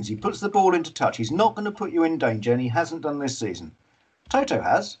simple things. He puts the ball into touch. He's not going to put you in danger, and he hasn't done this season. Toto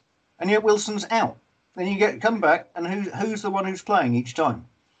has, and yet Wilson's out. Then you come back, and who's the one who's playing each time?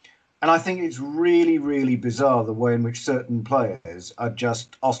 And I think it's really, really bizarre the way in which certain players are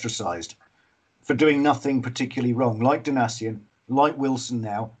just ostracised for doing nothing particularly wrong, like Donacien, like Wilson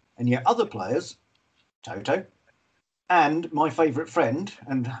now, and yet other players, Toto, and my favourite friend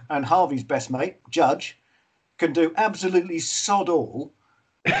and Harvey's best mate, Judge, can do absolutely sod all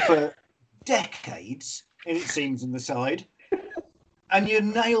for decades, and it seems, in the side. And you're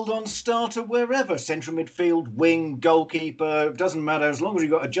nailed on starter wherever. Central midfield, wing, goalkeeper, doesn't matter. As long as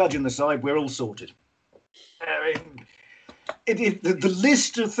you've got a Judge in the side, we're all sorted. The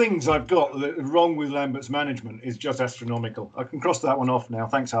list of things I've got that are wrong with Lambert's management is just astronomical. I can cross that one off now.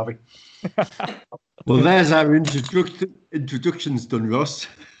 Thanks, Harvey. Well, there's our introductions done, Ross.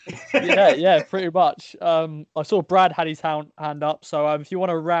 yeah, pretty much. I saw Brad had his hand up, so if you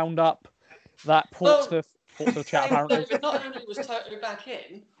want to round up that Portsmouth chat, apparently. But not only was Toto back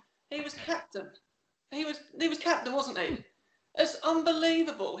in, he was captain. He was captain, wasn't he? It's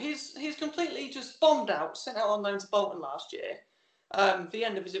unbelievable. He's completely just bombed out, sent out on loan to Bolton last year. The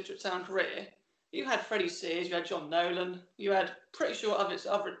end of his Ipswich Town career. You had Freddie Sears, you had John Nolan, you had pretty sure other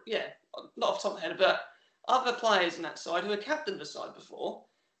not off the top of my head, but other players in that side who had captained the side before.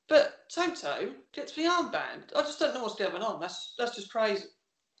 But Toto gets the armband. I just don't know what's going on. That's just crazy.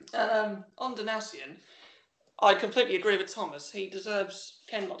 On Donacien, I completely agree with Thomas. He deserves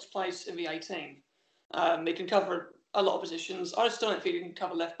Ken Lott's place in the 18. He can cover a lot of positions. I still don't think he can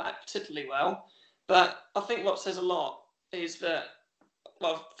cover left back particularly well. But I think what says a lot is that,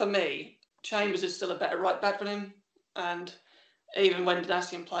 well, for me, Chambers is still a better right back than him. And even when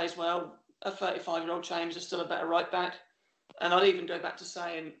Donacien plays well, a 35-year-old Chambers is still a better right back. And I'd even go back to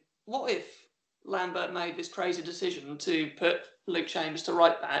saying, what if Lambert made this crazy decision to put Luke Chambers to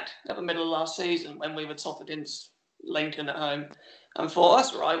right back at the middle of last season when we were top against Lincoln at home and thought,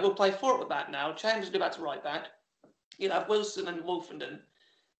 that's all right, we'll play 4 at the back now. Chambers will go back to right back. You'll have Wilson and Wolfenden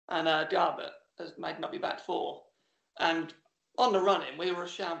and Garbett as maybe not be back 4. And on the running, we were a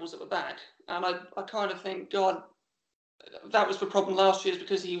shambles at the back. And I kind of think, God, that was the problem last year, is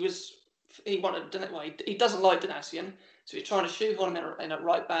because he doesn't like Donacien, so he's trying to shoehorn him in at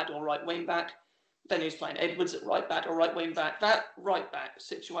right back or right wing back. Then he was playing Edwards at right back or right wing back. That right back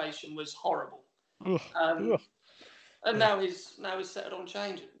situation was horrible. And now he's settled on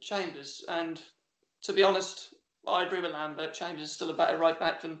Chambers. And to be honest, I agree with Lambert. Chambers is still a better right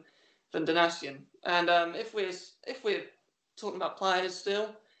back than Donacien. And if we're talking about players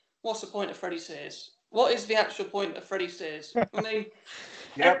still, what's the point of Freddie Sears? What is the actual point of Freddie Sears? I mean,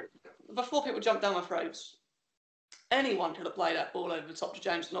 before people jump down my throats, anyone could have played that ball over the top to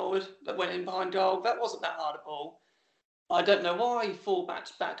James Norwood that went in behind goal. That wasn't that hard a ball. I don't know why he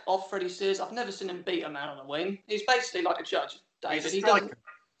full-backs back off Freddie Sears. I've never seen him beat a man on a wing. He's basically like a judge, David.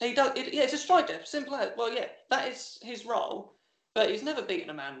 It's a striker, simple as. Well, yeah, that is his role. But he's never beaten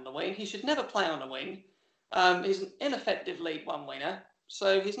a man on the wing. He should never play on a wing. He's an ineffective League One winger,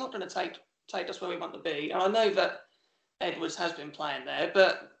 so he's not going to take us where we want to be. And I know that Edwards has been playing there,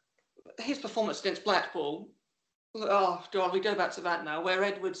 but his performance against Blackpool, oh God, we go back to that now, where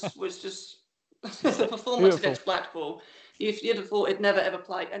Edwards was just the performance against Blackpool. You'd have thought he'd never ever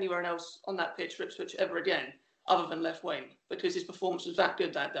play anywhere else on that pitch for Ipswich ever again, other than left wing, because his performance was that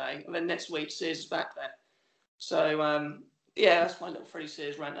good that day. And then next week, Sears is back there. So, yeah, that's my little Freddie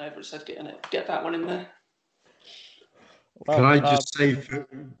Sears rant over. It said get that one in there. Well,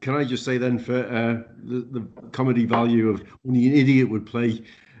 can I just say then for the comedy value of only an idiot would play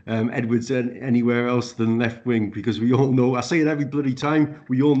Edwards anywhere else than left wing, because we all know, I say it every bloody time,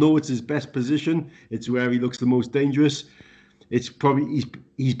 we all know it's his best position. It's where he looks the most dangerous. It's probably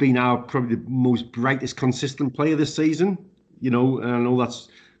he's been probably the most brightest consistent player this season. You know, and I know that's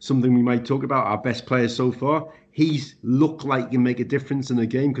something we might talk about, our best player so far. He's looked like he can make a difference in the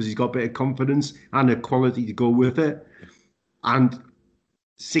game because he's got a bit of confidence and a quality to go with it. And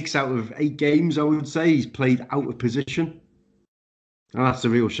 6 out of 8 games, I would say, he's played out of position. And that's a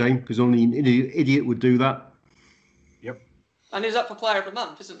real shame, because only an idiot would do that. Yep. And he's up for Player of the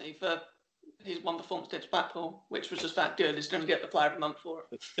Month, isn't he? For his one performance against Blackpool, which was just that good. He's going to get the Player of the Month for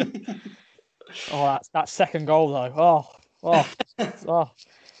it. Oh, that second goal, though. Oh,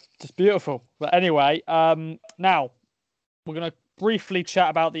 just beautiful. But anyway, now we're going to briefly chat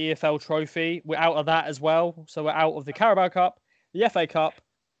about the EFL trophy. We're out of that as well. So we're out of the Carabao Cup, the FA Cup,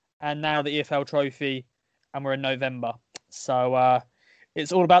 and now the EFL trophy, and we're in November. So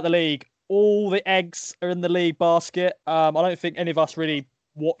it's all about the league. All the eggs are in the league basket. I don't think any of us really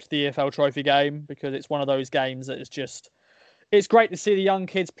watched the EFL trophy game, because it's one of those games that is just... It's great to see the young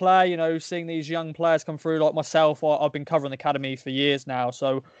kids play, you know, seeing these young players come through. Like myself, I've been covering the academy for years now.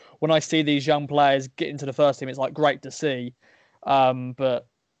 So when I see these young players get into the first team, it's like great to see. But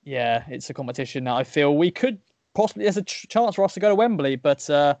yeah, it's a competition that I feel we could possibly, there's a chance for us to go to Wembley, but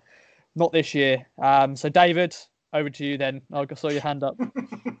not this year. So David, over to you then. I saw your hand up.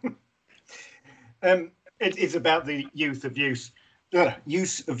 It's about the use of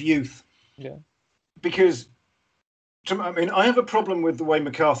youth. Yeah. Because, I have a problem with the way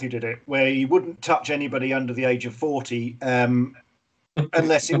McCarthy did it, where he wouldn't touch anybody under the age of 40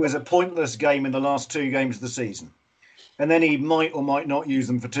 unless it was a pointless game in the last 2 games of the season. And then he might or might not use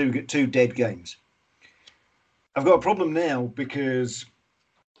them for two dead games. I've got a problem now because,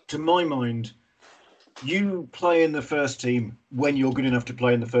 to my mind, you play in the first team when you're good enough to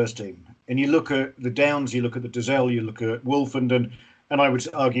play in the first team. And you look at the Downs, you look at the Dazelle, you look at Wolfenden, and I would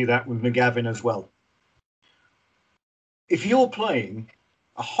argue that with McGavin as well. If you're playing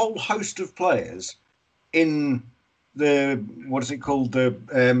a whole host of players in the, what is it called, the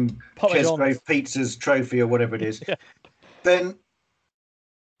Chesgrave Pizzas trophy or whatever it is, then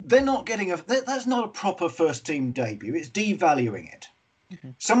they're not getting that's not a proper first team debut. It's devaluing it. Mm-hmm.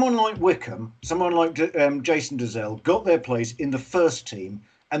 Someone like Wickham, someone like Jason Dazelle got their place in the first team,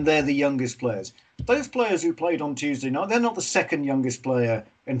 and they're the youngest players. Those players who played on Tuesday night, they're not the second youngest player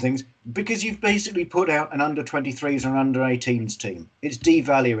and things, because you've basically put out an under 23s or under 18s team. It's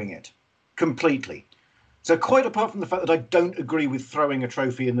devaluing it completely. So quite apart from the fact that I don't agree with throwing a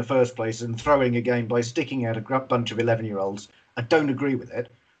trophy in the first place and throwing a game by sticking out a bunch of 11-year-olds, I don't agree with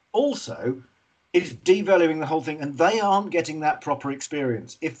it. Also, it's devaluing the whole thing, and they aren't getting that proper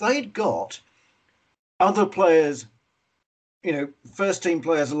experience. If they'd got other players, first team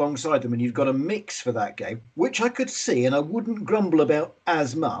players alongside them, and you've got a mix for that game, which I could see and I wouldn't grumble about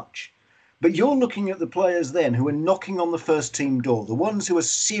as much. But you're looking at the players then who are knocking on the first team door, the ones who are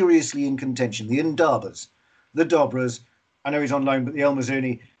seriously in contention, the Ndabas, the Dobras, I know he's on loan, but the El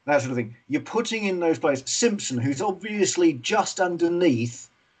Mazouni, that sort of thing. You're putting in those players. Simpson, who's obviously just underneath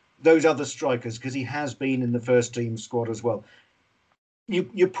those other strikers because he has been in the first team squad as well.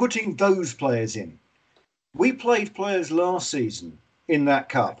 You're putting those players in. We played players last season in that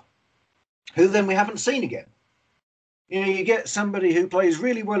cup who then we haven't seen again. You get somebody who plays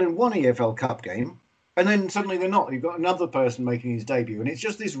really well in one EFL Cup game, and then suddenly they're not. You've got another person making his debut, and it's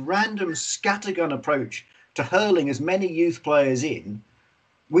just this random scattergun approach to hurling as many youth players in,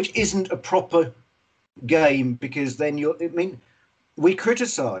 which isn't a proper game, because then we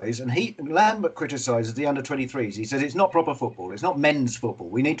criticise, and Lambert criticises the under-23s. He says it's not proper football. It's not men's football.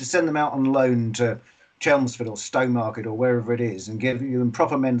 We need to send them out on loan to Chelmsford or Stowmarket or wherever it is and give them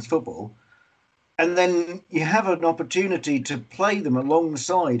proper men's football, and then you have an opportunity to play them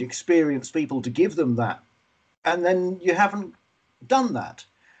alongside experienced people to give them that, and then you haven't done that.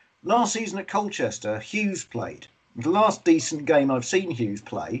 Last season at Colchester, Hughes played. The last decent game I've seen Hughes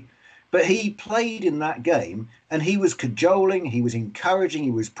play, but he played in that game and he was cajoling, he was encouraging,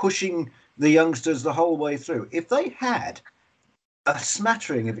 he was pushing the youngsters the whole way through. If they had a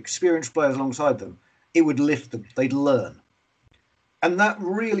smattering of experienced players alongside them, it would lift them. They'd learn. And that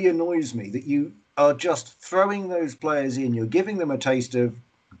really annoys me, that you are just throwing those players in. You're giving them a taste of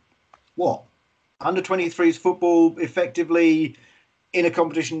what? Under-23s football, effectively in a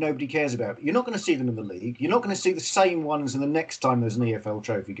competition nobody cares about. You're not going to see them in the league. You're not going to see the same ones in the next time there's an EFL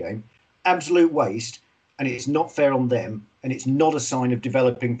trophy game. Absolute waste. And it's not fair on them. And it's not a sign of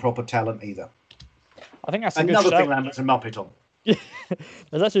developing proper talent either. I think that's another good thing shout. Lambert's a muppet on.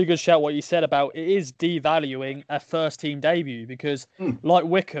 There's actually a good shout what you said about it is devaluing a first team debut, because like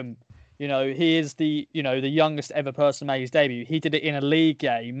Wickham, he is the youngest ever person to make his debut. He did it in a league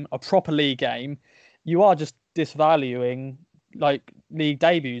game, a proper league game. You are just disvaluing like league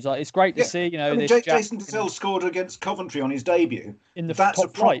debuts. Like, it's great to see, Jason Dissel scored against Coventry on his debut. In the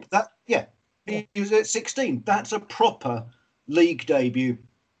top flight. He was at 16. That's a proper league debut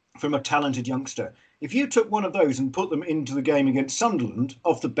from a talented youngster. If you took one of those and put them into the game against Sunderland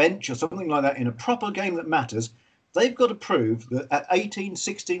off the bench or something like that in a proper game that matters, they've got to prove that at 18,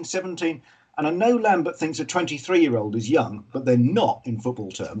 16, 17, and I know Lambert thinks a 23-year-old is young, but they're not in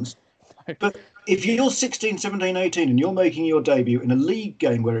football terms. But if you're 16, 17, 18 and you're making your debut in a league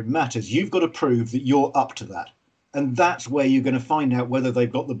game where it matters, you've got to prove that you're up to that. And that's where you're going to find out whether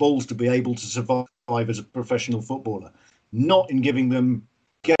they've got the balls to be able to survive as a professional footballer, not in giving them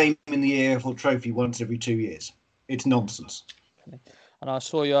game in the EFL trophy once every 2 years. It's nonsense. And I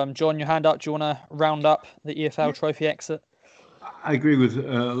saw you, John, your hand up. Do you want to round up the EFL trophy exit? I agree with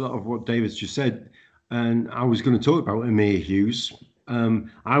a lot of what David's just said. And I was going to talk about Amir Hughes.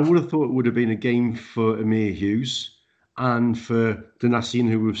 I would have thought it would have been a game for Amir Hughes and for Donacien,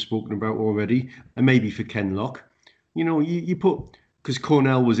 who we've spoken about already, and maybe for Kenlock. You put, because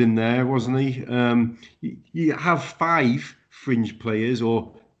Cornell was in there, wasn't he? You have 5 fringe players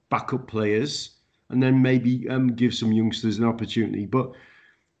or backup players, and then maybe give some youngsters an opportunity. But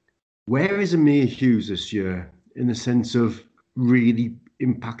where is Amir Hughes this year in the sense of really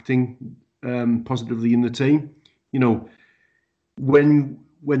impacting positively in the team?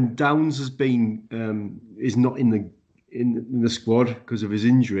 When Downs has been is not in the squad because of his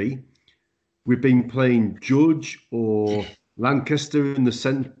injury, we've been playing Judge or Lancaster in the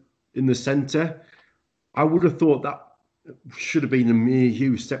centre. I would have thought that should have been Amir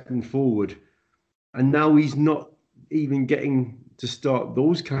Hughes stepping forward, and now he's not even getting to start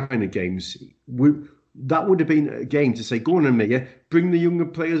those kind of games. That would have been a game to say, go on, Amir, bring the younger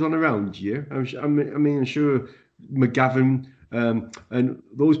players on around you. I'm sure McGavin and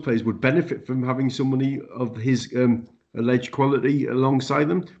those players would benefit from having somebody of his alleged quality alongside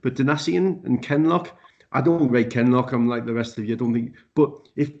them. But Donacien and Kenlock, I don't rate Kenlock. I'm like the rest of you. I don't think, but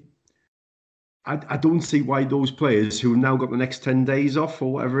if I don't see why those players who have now got the next 10 days off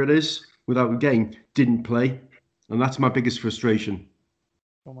or whatever it is without a game didn't play. And that's my biggest frustration.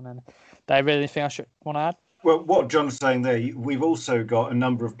 David, anything I should want to add? Well, what John's saying there, we've also got a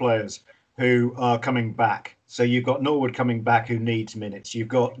number of players who are coming back. So you've got Norwood coming back who needs minutes. You've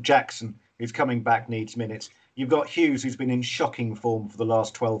got Jackson who's coming back, needs minutes. You've got Hughes who's been in shocking form for the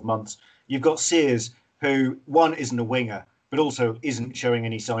last 12 months. You've got Sears who, one, isn't a winger, but also isn't showing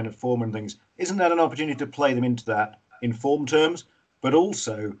any sign of form and things. Isn't that an opportunity to play them into that in form terms, but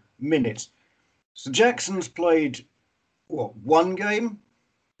also minutes? So Jackson's played, one game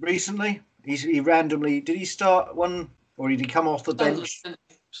recently? He randomly, did he start one or did he come off the bench?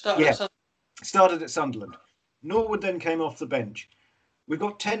 Started at Sunderland. Norwood then came off the bench. We've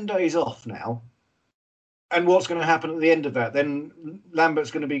got 10 days off now. And what's going to happen at the end of that? Then Lambert's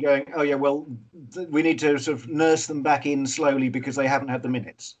going to be going, oh, yeah, well, we need to sort of nurse them back in slowly because they haven't had the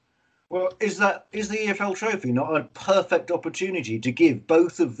minutes. Well, is the EFL trophy not a perfect opportunity to give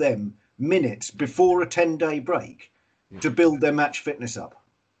both of them minutes before a 10-day break to build their match fitness up?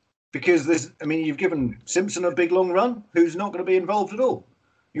 Because you've given Simpson a big long run, who's not going to be involved at all.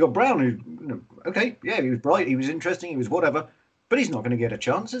 You got Brown, who, okay, yeah, he was bright, he was interesting, he was whatever, but he's not going to get a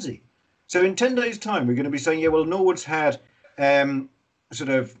chance, is he? So in 10 days' time, we're going to be saying, yeah, well, Norwood's had sort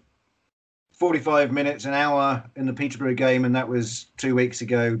of 45 minutes, an hour in the Peterborough game, and that was 2 weeks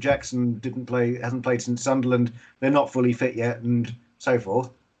ago. Jackson hasn't played since Sunderland. They're not fully fit yet, and so forth.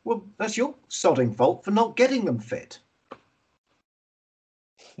 Well, that's your sodding fault for not getting them fit.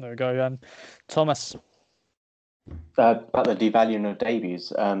 There we go, Thomas. About the devaluing of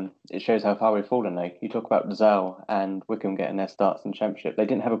debuts, it shows how far we've fallen. Though you talk about Zell and Wickham getting their starts in the Championship, they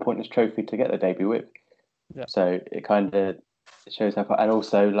didn't have a pointless trophy to get their debut with. Yeah. So it kind of shows how far. And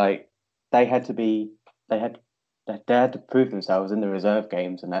also, like they had to be, they had to prove themselves in the reserve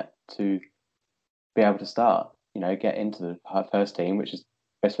games and that to be able to start. Get into the first team, which is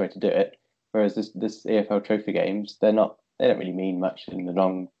the best way to do it. Whereas this EFL Trophy games, they don't really mean much in the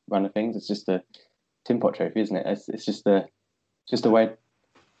long run of things. It's just a Tin Pot Trophy, isn't it? It's just a way.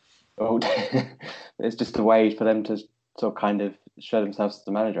 Oh, it's just a way for them to sort of kind of show themselves as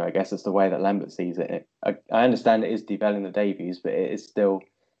the manager. I guess it's the way that Lambert sees it. I understand it is devaluing the debuts, but it is still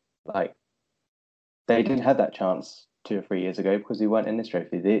like they didn't have that chance 2 or 3 years ago because we weren't in this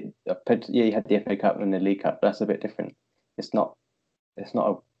trophy. You had the FA Cup and the League Cup. That's a bit different. It's not.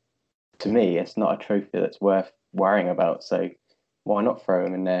 To me, it's not a trophy that's worth worrying about. So why not throw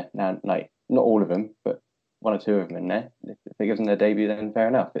them in there now? Like not all of them, but 1 or 2 of them in there. If it gives them their debut, then fair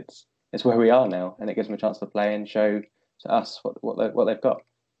enough. It's where we are now, and it gives them a chance to play and show to us what they've got.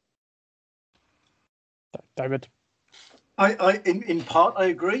 David, in part I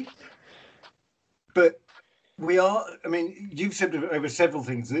agree, but we are. I mean, you've said over several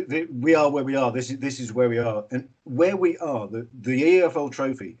things. We are where we are. This is where we are, and where we are. The EFL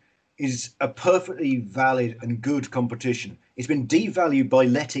Trophy is a perfectly valid and good competition. It's been devalued by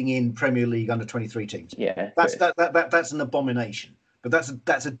letting in Premier League under-23 teams. Yeah, that's an abomination. But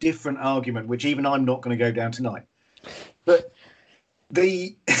that's a different argument, which even I'm not going to go down tonight. But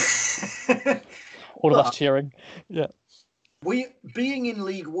the all of us cheering, yeah. We being in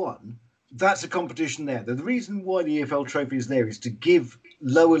League One, that's a competition there. The reason why the EFL Trophy is there is to give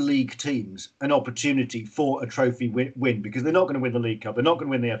lower league teams an opportunity for a trophy win because they're not going to win the League Cup. They're not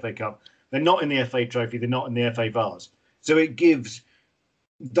going to win the FA Cup. They're not in the FA Trophy. They're not in the FA Vase. So it gives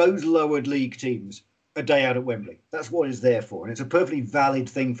those lowered league teams a day out at Wembley. That's what it's there for. And it's a perfectly valid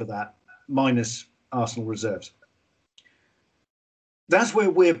thing for that, minus Arsenal reserves. That's where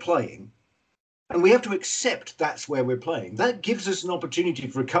we're playing. And we have to accept that's where we're playing. That gives us an opportunity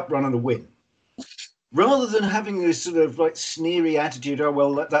for a cup run and a win. Rather than having this sort of like sneery attitude, oh,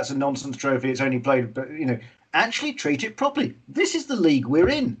 well, that's a nonsense trophy. It's only played, but, actually treat it properly. This is the league we're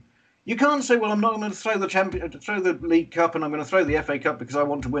in. You can't say, well, I'm not going to throw the League Cup and I'm going to throw the FA Cup because I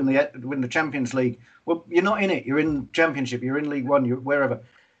want to win the Champions League. Well, you're not in it. You're in Championship. You're in League One. You're wherever.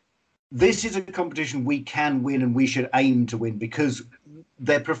 This is a competition we can win and we should aim to win because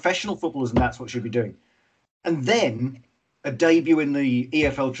they're professional footballers and that's what should be doing. And then a debut in the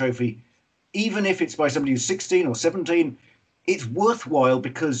EFL Trophy, even if it's by somebody who's 16 or 17, it's worthwhile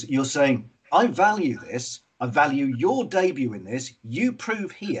because you're saying, I value this. I value your debut in this. You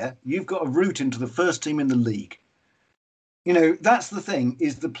prove here you've got a route into the first team in the league. That's the thing,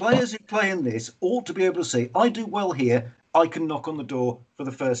 is the players who play in this ought to be able to say, I do well here, I can knock on the door for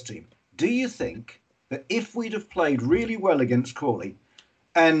the first team. Do you think that if we'd have played really well against Crawley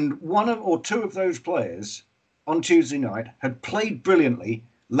and 1 or 2 of those players on Tuesday night had played brilliantly,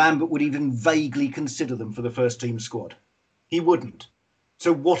 Lambert would even vaguely consider them for the first team squad? He wouldn't.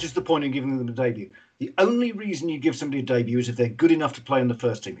 So what is the point in giving them a debut? The only reason you give somebody a debut is if they're good enough to play in the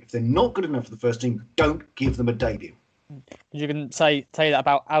first team. If they're not good enough for the first team, don't give them a debut. You can tell you that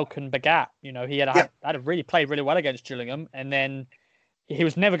about Alkan Bagat. He had really played really well against Gillingham, and then he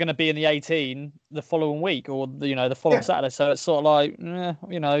was never going to be in the 18 the following week or the following Saturday. So it's sort of like,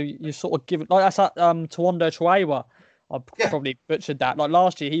 you sort of give it like that's that Tawanda Traewa. I probably butchered that. Like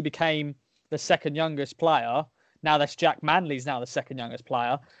last year, he became the second youngest player. Now that's Jack Manley's now the second youngest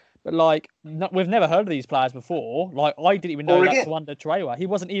player. But we've never heard of these players before. Like I didn't even know that Tawanda Traewa. He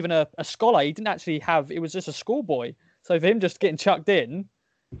wasn't even a scholar. He didn't actually have. It was just a schoolboy. So for him just getting chucked in,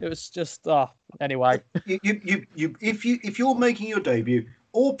 it was just anyway. If you're making your debut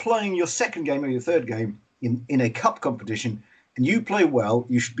or playing your second game or your third game in a cup competition and you play well,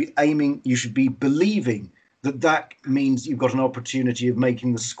 you should be aiming. You should be believing that means you've got an opportunity of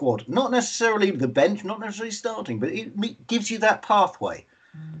making the squad. Not necessarily the bench, not necessarily starting, but it gives you that pathway.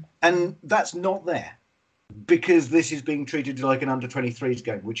 And that's not there because this is being treated like an under-23s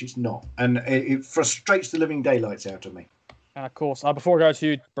game, which it's not. And it frustrates the living daylights out of me. And of course, before I go to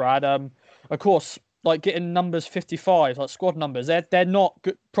you, Brad, of course, like getting numbers 55, like squad numbers, they're not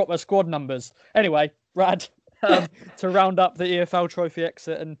good, proper squad numbers. Anyway, Brad, to round up the EFL Trophy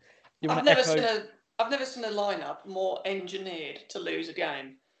exit, and you want to echo... I've never seen a lineup more engineered to lose a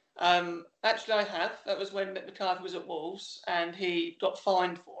game. Actually, I have. That was when Mick McCarthy was at Wolves and he got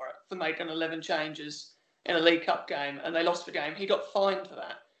fined for it, for making 11 changes in a League Cup game and they lost the game. He got fined for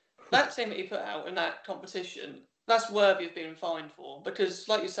that. That team that he put out in that competition, that's worthy of being fined for because,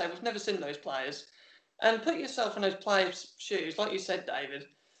 like you say, we've never seen those players. And put yourself in those players' shoes, like you said, David.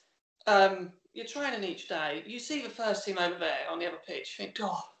 You're training each day. You see the first team over there on the other pitch. You think,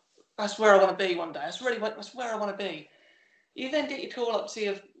 oh, that's where I want to be one day. That's where I want to be. You then get your call up to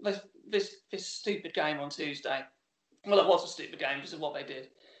see this stupid game on Tuesday. Well, it was a stupid game because of what they did,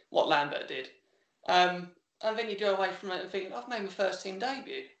 what Lambert did. And then you go away from it and think, I've made my first team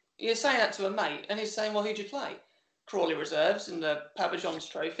debut. You're saying that to a mate, and he's saying, well, who'd you play? Crawley reserves in the Papa John's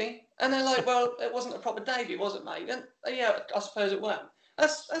Trophy. And they're like, well, it wasn't a proper debut, was it, mate? And yeah, I suppose it weren't.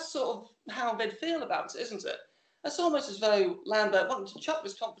 That's sort of how they'd feel about it, isn't it? It's almost as though Lambert wanted to chuck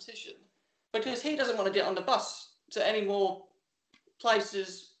this competition because he doesn't want to get on the bus to any more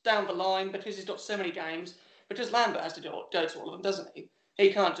places down the line because he's got so many games. Because Lambert has to go to all of them, doesn't he?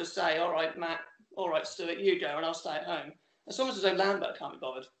 He can't just say, all right, Matt, all right, Stuart, you go and I'll stay at home. It's almost as though Lambert can't be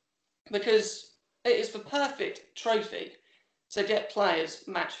bothered because it is the perfect trophy to get players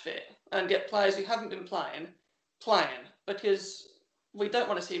match fit and get players who haven't been playing because we don't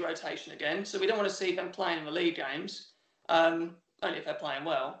want to see rotation again. So we don't want to see them playing in the league games, only if they're playing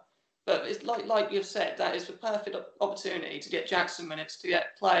well. But it's like you've said, that is the perfect opportunity to get Jackson minutes, to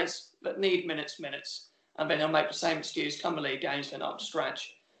get players that need minutes, and then they'll make the same excuse come the league games, they're not up to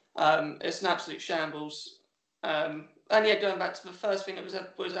scratch. It's an absolute shambles. And yeah, going back to the first thing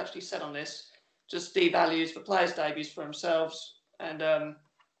that was actually said on this, just devalues the players' debuts for themselves. And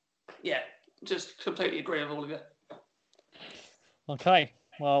yeah, just completely agree with all of you. Okay,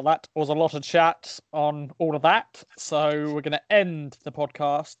 well, that was a lot of chat on all of that. So we're going to end the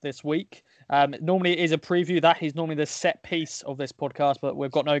podcast this week. Normally it is a preview. That is normally the set piece of this podcast, but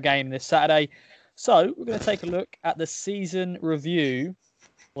we've got no game this Saturday. So we're going to take a look at the season review,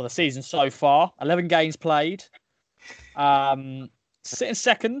 or the season so far. 11 games played. Sitting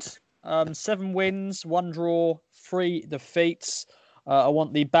second, 7 wins, 1 draw, 3 defeats. I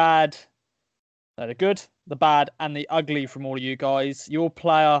want the bad, the good, the bad, and the ugly from all of you guys. Your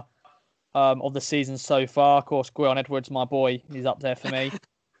player of the season so far, of course, Gwion Edwards, my boy, he's up there for me.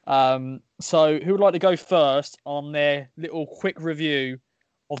 So who would like to go first on their little quick review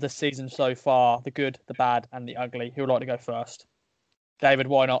of the season so far, the good, the bad, and the ugly? Who would like to go first? David,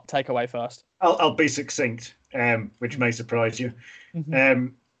 why not? Take away first. I'll be succinct, which may surprise you. Mm-hmm.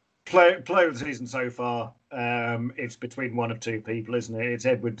 Player of the season so far, it's between one of two people, isn't it? It's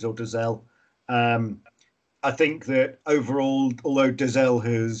Edwards or Dozzell. I think that overall, although Dozzell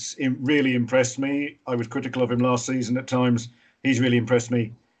has really impressed me, I was critical of him last season at times. He's really impressed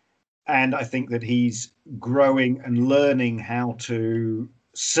me. And I think that he's growing and learning how to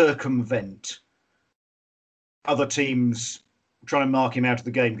circumvent other teams trying to mark him out of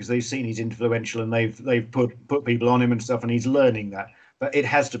the game because they've seen he's influential and they've put people on him and stuff, and he's learning that. But it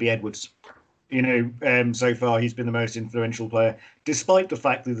has to be Edwards. So far he's been the most influential player, despite the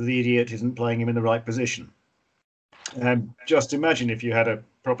fact that the idiot isn't playing him in the right position. Just imagine if you had a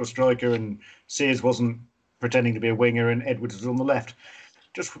proper striker and Sears wasn't pretending to be a winger and Edwards was on the left.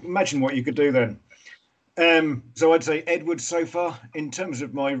 Just imagine what you could do then. So I'd say Edwards so far. In terms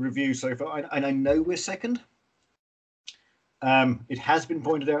of my review so far, and I know we're second. It has been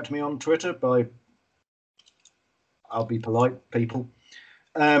pointed out to me on Twitter by, I'll be polite, people.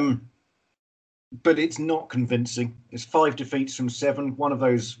 But it's not convincing. It's 5 defeats from 7. One of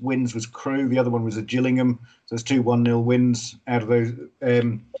those wins was Crewe. The other one was at Gillingham. So there's 2 1-0 wins out of those.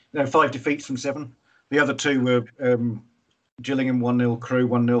 5 defeats from 7. The other 2 were Gillingham 1-0, Crewe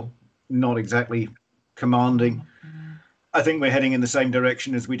 1-0. Not exactly commanding. I think we're heading in the same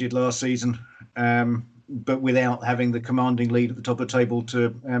direction as we did last season, but without having the commanding lead at the top of the table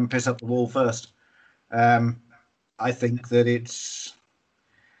to piss up the wall first. I think that it's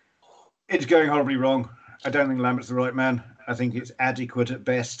going horribly wrong. I don't think Lambert's the right man. I think it's adequate at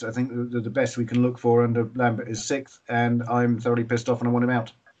best. I think the best we can look for under Lambert is 6th, and I'm thoroughly pissed off and I want him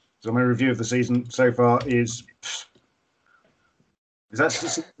out. So my review of the season so far is that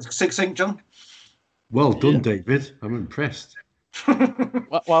succinct, John? Well done, David. I'm impressed.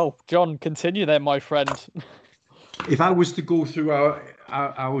 Well, John, continue there, my friend. If I was to go through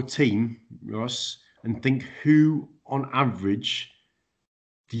our team, Ross, and think who on average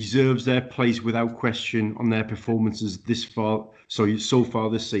deserves their place without question on their performances so far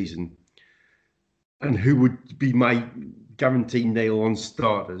this season, and who would be my guaranteed nail-on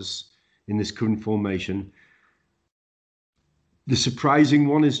starters in this current formation, the surprising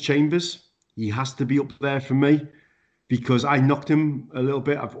one is Chambers. He has to be up there for me because I knocked him a little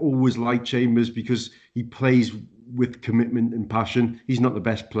bit. I've always liked Chambers because he plays with commitment and passion. He's not the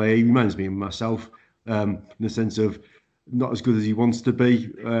best player. He reminds me of myself in the sense of not as good as he wants to be,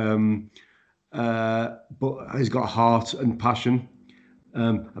 but he's got heart and passion.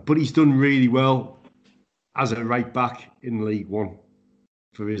 But he's done really well as a right back in League One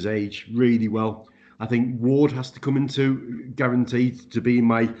for his age really well. I think Ward has to come into guaranteed to be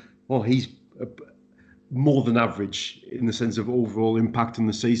he's more than average in the sense of overall impact on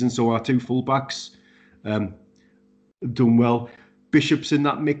the season. So our two fullbacks have done well. Bishop's in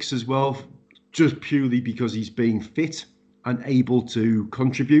that mix as well, just purely because he's being fit and able to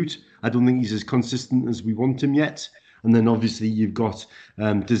contribute. I don't think he's as consistent as we want him yet. And then obviously you've got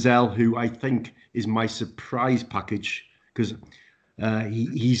Dizelle, who I think is my surprise package because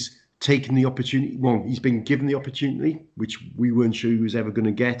he's taken the opportunity. Well, he's been given the opportunity, which we weren't sure he was ever going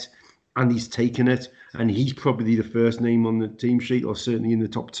to get, and he's taken it. And he's probably the first name on the team sheet, or certainly in the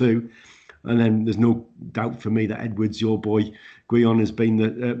top two. And then there's no doubt for me that Edwards, your boy, Guion, has been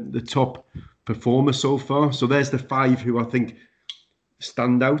the top performer so far. So there's the five who I think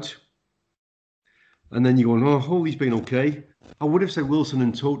stand out. And then you're going, oh, Holy's been okay. I would have said Wilson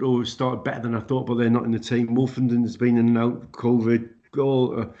and Toto have started better than I thought, but they're not in the team. Wolfenden has been in and out, COVID,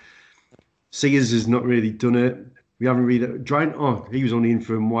 goal. Sears has not really done it. We haven't really... Dryant, he was only in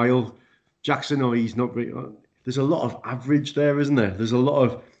for a while. Jackson, he's not really... There's a lot of average there, isn't there? There's a lot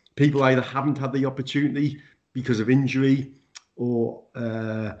of people either haven't had the opportunity because of injury or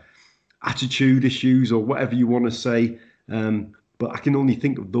attitude issues or whatever you want to say. But I can only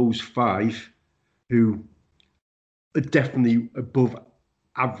think of those five who are definitely above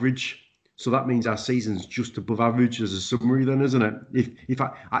average. So that means our season's just above average as a summary then, isn't it?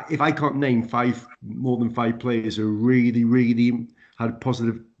 If I can't name more than five players who really, really had a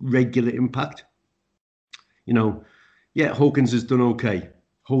positive regular impact, Hawkins has done okay.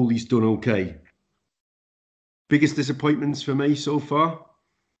 Holy's done okay. Biggest disappointments for me so far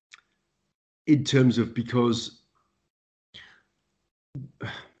in terms of, because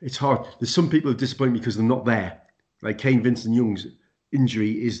it's hard. There's some people who disappoint me because they're not there. Like Kane Vincent-Young's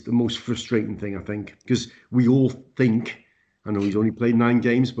injury is the most frustrating thing, I think, because we all think, I know he's only played 9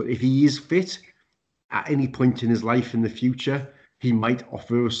 games, but if he is fit at any point in his life in the future, he might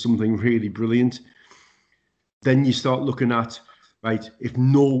offer us something really brilliant. Then you start looking at, right, if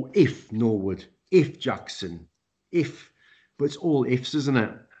Norwood, if Jackson, but it's all ifs, isn't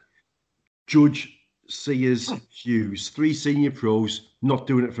it? Judge, Sears, Hughes, 3 senior pros, not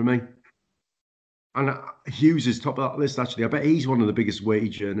doing it for me. And Hughes is top of that list, actually. I bet he's one of the biggest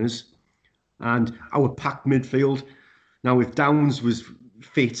wage earners. And our packed midfield. Now, if Downs was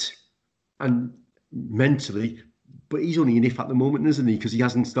fit and mentally, but he's only an if at the moment, isn't he? Because he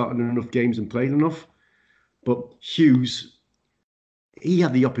hasn't started enough games and played enough. But Hughes, he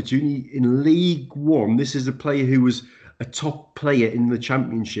had the opportunity in League One. This is a player who was a top player in the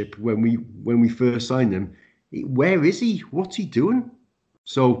Championship when we first signed him. Where is he? What's he doing?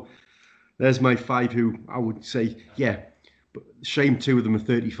 So there's my 5 who I would say, but shame 2 of them are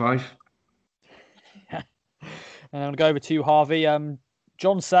 35. And I'm going to go over to you, Harvey.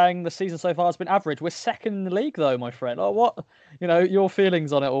 John saying the season so far has been average. We're second in the league, though, my friend. Oh, what? Your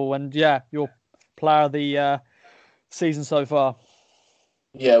feelings on it all, and your player of the season so far.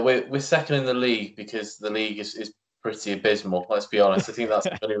 Yeah, we're second in the league because the league is pretty abysmal. Let's be honest. I think that's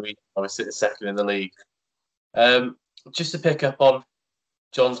the only reason I was sitting second in the league. Just to pick up on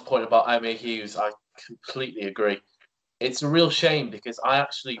John's point about Emyr Hughes, I completely agree. It's a real shame because I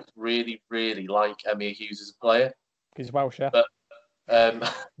actually really, really like Emyr Hughes as a player. He's Welsh, yeah. But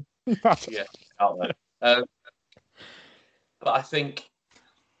yeah, out there. But I think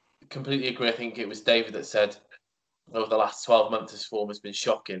completely agree. I think it was David that said over the last 12 months his form has been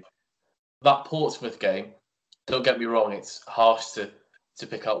shocking. That Portsmouth game, don't get me wrong, it's harsh to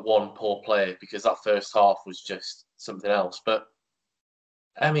pick out one poor player because that first half was just something else. But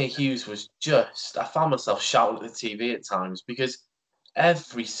Emyr Hughes was I found myself shouting at the TV at times because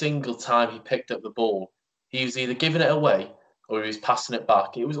every single time he picked up the ball, he was either giving it away or he was passing it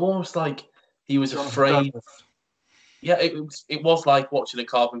back. It was almost like he was afraid. Yeah, it was like watching a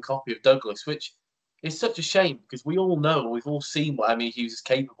carbon copy of Douglas, which is such a shame because we all know, we've all seen what Emyr Hughes is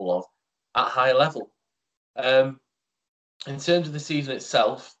capable of at higher level. In terms of the season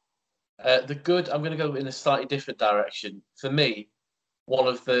itself, the good, I'm going to go in a slightly different direction. For me, one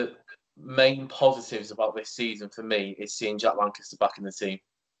of the main positives about this season for me is seeing Jack Lancaster back in the team.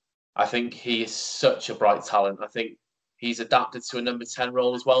 I think he is such a bright talent. I think he's adapted to a number 10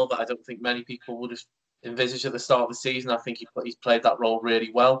 role as well that I don't think many people would have envisaged at the start of the season. I think he's played that role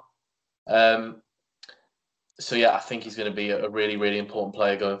really well. So yeah, I think he's going to be a really, really important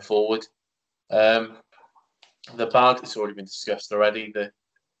player going forward. The bad, it's already been discussed already. The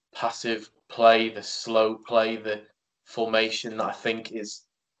passive play, the slow play, the formation that I think it's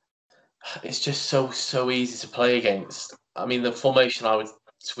just so easy to play against. I mean, the formation I would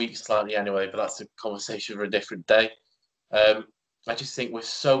tweak slightly anyway, but that's a conversation for a different day. I just think we're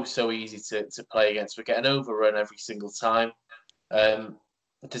so easy to play against. We're getting overrun every single time.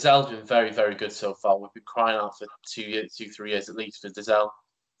 Dizzel's been very, very good so far. We've been crying out for 3 years at least for Dizzel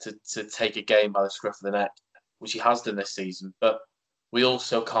to take a game by the scruff of the neck, which he has done this season. But we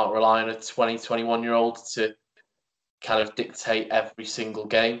also can't rely on a 21-year-old to kind of dictate every single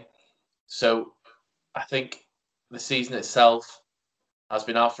game. So I think the season itself has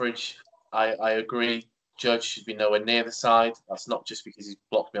been average. I agree. Judge should be nowhere near the side. That's not just because he's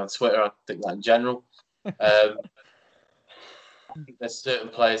blocked me on Twitter. I think that in general. I think there's certain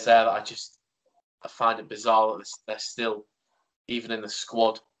players there that I find it bizarre that they're still even in the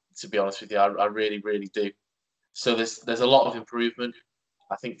squad. To be honest with you, I really, really do. So there's a lot of improvement.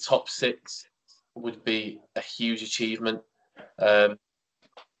 I think top 6 would be a huge achievement. Man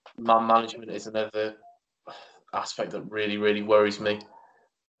management is another aspect that really, really worries me.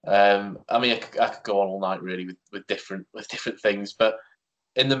 I mean, I could go on all night really with different things, but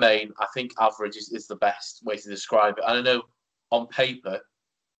in the main, I think average is the best way to describe it. And I know on paper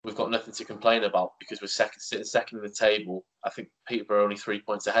we've got nothing to complain about because we're sitting second in the table. I think Peterborough are only 3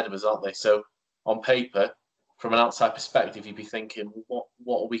 points ahead of us, aren't they? So on paper, from an outside perspective, you'd be thinking, what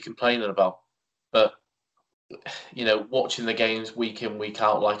are we complaining about? But watching the games week in, week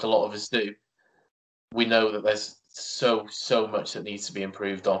out, like a lot of us do, we know that there's so much that needs to be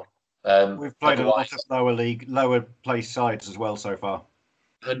improved on. We've played a lot of lower place sides as well so far.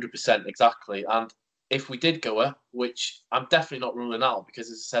 100%, exactly. And if we did go up, which I'm definitely not ruling out because,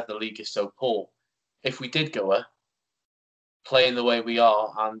 as I said, the league is so poor. If we did go up, playing the way we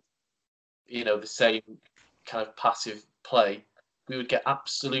are and, the same kind of passive play, we would get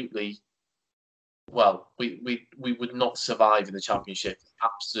absolutely, we would not survive in the Championship.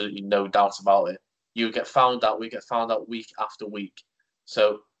 Absolutely no doubt about it. You would get found out. We get found out week after week.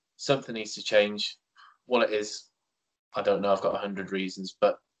 So something needs to change. What it is, I don't know. I've got 100 reasons,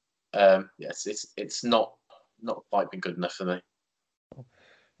 but yes, it's not quite been good enough for me.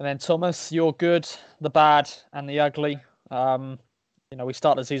 And then Thomas, you're good, the bad, and the ugly. We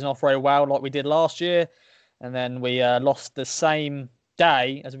started the season off very well, like we did last year, and then we lost the same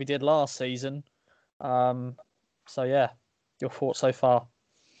day as we did last season. So yeah, your thoughts so far?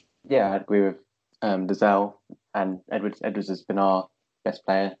 Yeah, I'd agree with Dizzel, and Edwards has been our best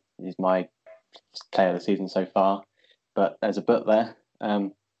player. He's my player of the season so far. But there's a but there,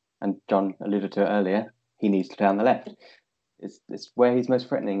 and John alluded to it earlier. He needs to play on the left. It's where he's most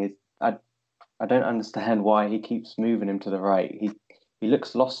threatening. I don't understand why he keeps moving him to the right. He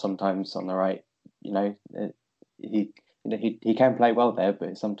looks lost sometimes on the right. He can play well there,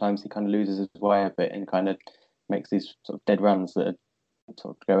 but sometimes he kind of loses his way a bit and kind of makes these sort of dead runs that are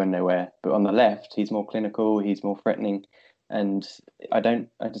sort of going nowhere. But on the left, he's more clinical. He's more threatening, and I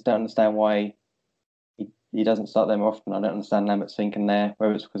just don't understand why he doesn't start there more often. I don't understand Lambert's thinking there,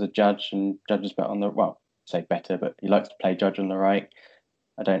 whether it's because of Judge and Judge is better on the say better, but he likes to play Judge on the right.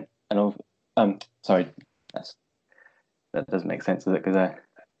 I don't. And sorry, that doesn't make sense, does it? Because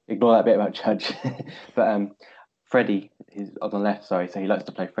ignore that bit about Judge. But Freddie is on the left. Sorry, so he likes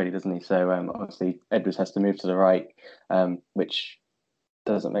to play Freddie, doesn't he? So obviously Edwards has to move to the right, which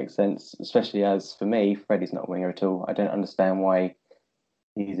doesn't make sense, especially as for me, Freddie's not a winger at all. I don't understand why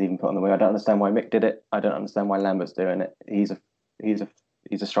he's even put on the wing. I don't understand why Mick did it. I don't understand why Lambert's doing it. He's a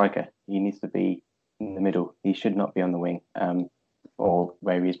striker. He needs to be in the middle. He should not be on the wing, or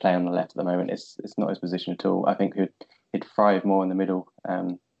where he's playing on the left at the moment. It's not his position at all. I think he'd thrive more in the middle,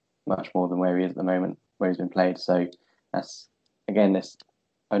 much more than where he is at the moment, where he's been played. So that's again,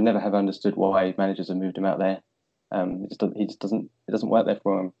 I never have understood why managers have moved him out there. It doesn't work there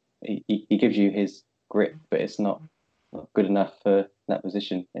for him. He gives you his grit, but it's not good enough for that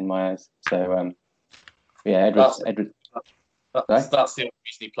position in my eyes. So yeah, Edwards. That's the only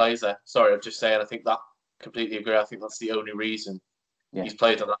reason he plays there. Sorry, I'm just saying. I think that completely agree. I think that's the only reason he's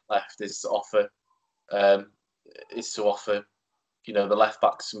played on that left is to offer, the left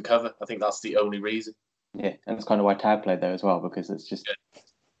back some cover. I think that's the only reason. Yeah, and that's kind of why Tab played there as well, because it's just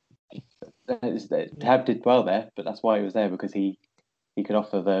Tab did well there, but that's why he was there, because he could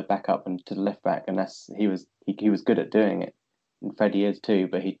offer the backup and to the left back, and he was good at doing it. And Freddie is too,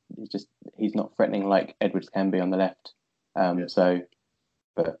 but he's not threatening like Edwards can be on the left. So,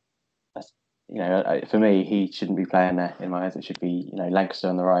 but that's, for me, he shouldn't be playing there in my eyes. It should be Lancaster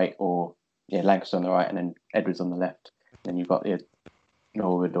on the right, Lancaster on the right, and then Edwards on the left. Then you've got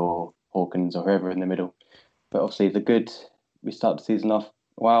Norwood or Hawkins or whoever in the middle. But obviously the good, we start the season off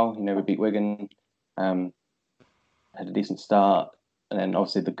well. We beat Wigan, had a decent start, and then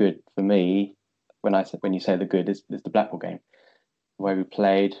obviously the good for me, when you say the good, is the Blackpool game. the way we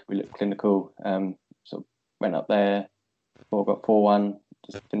played. We looked clinical. Sort of went up there, got 4-1,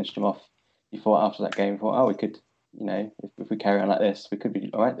 just finished them off. You thought after that game, we could, if we carry on like this, we could be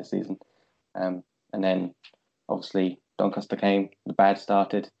all right this season. And then obviously Doncaster came, the bad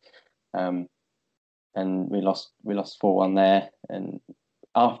started, and we lost 4-1 there. And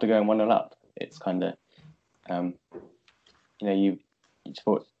after going 1-0 up, it's kind of, you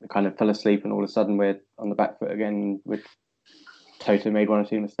thought we kind of fell asleep, and all of a sudden we're on the back foot again. With Toto made 1 or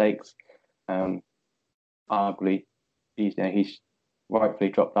 2 mistakes. Arguably, he's rightfully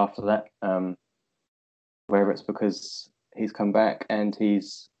dropped after that. Whether it's because he's come back and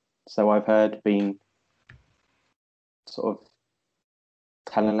he's, so I've heard, been sort of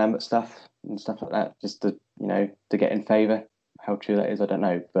telling Lambert stuff and stuff like that, just to get in favour. How true that is, I don't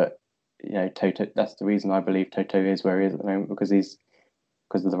know. But Toto, that's the reason I believe Toto is where he is at the moment, because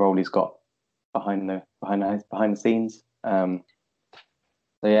of the role he's got behind the scenes.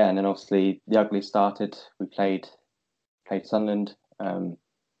 So yeah, and then obviously the ugly started. We played Sunderland, and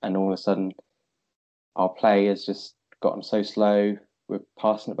all of a sudden our play has just gotten so slow. We're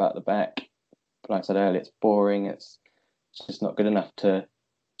passing about the back. Like I said earlier, it's boring. It's just not good enough to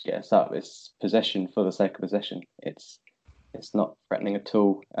get us up. It's possession for the sake of possession. It's not threatening at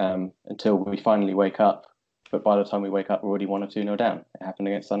all until we finally wake up. But by the time we wake up, we're already 1 or 2-0 down. It happened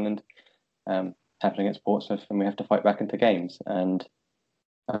against Sunderland, happened against Portsmouth, and we have to fight back into games. And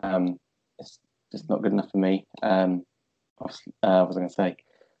it's just not good enough for me. What was I going to say?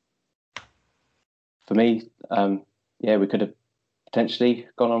 For me, we could have potentially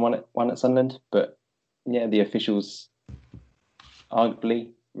gone on one at Sunderland, but yeah, the officials arguably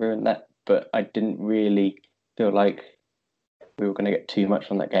ruined that. But I didn't really feel like we were going to get too much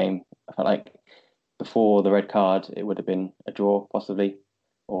from that game. I felt like before the red card, it would have been a draw possibly,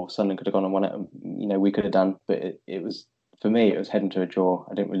 or Sunderland could have gone on one at, we could have done. But it was, for me, it was heading to a draw.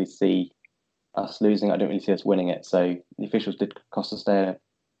 I didn't really see us losing. I didn't really see us winning it. So the officials did cost us there.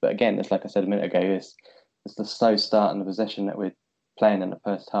 But again, it's like I said a minute ago, it's the slow start and the possession that we're playing in the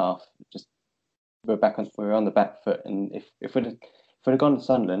first half. Just we're on the back foot. And if we'd have gone to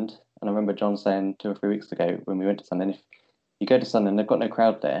Sunderland, and I remember John saying 2 or 3 weeks ago when we went to Sunderland, if you go to Sunderland, they've got no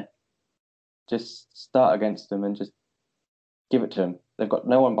crowd there. Just start against them and just give it to them. They've got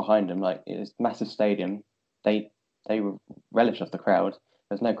no one behind them. Like, it's a massive stadium. They relish off the crowd.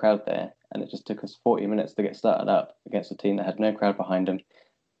 There's no crowd there, and it just took us 40 minutes to get started up against a team that had no crowd behind them.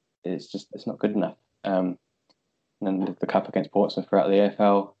 It's not good enough. And then the cup against Portsmouth throughout the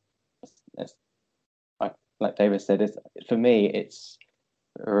AFL. Like David said, for me, it's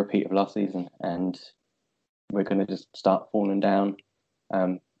a repeat of last season, and we're going to just start falling down.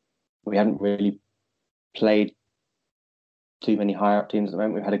 We haven't really played too many higher up teams at the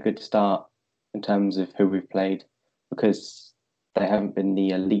moment. We've had a good start in terms of who we've played, because they haven't been the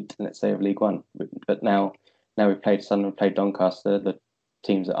elite, let's say, of League One. But now we've played Sunderland, played Doncaster, the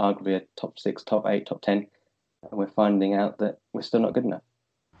teams that arguably are top 6, top 8, top 10, and we're finding out that we're still not good enough.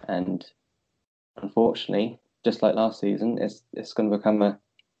 And unfortunately, just like last season, it's going to become a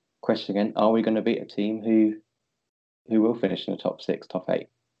question again: are we going to beat a team who will finish in the top 6, top 8?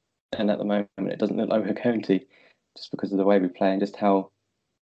 And at the moment, it doesn't look like we're going to, just because of the way we play and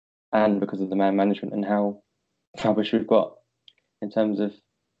because of the man management and how rubbish we've got in terms of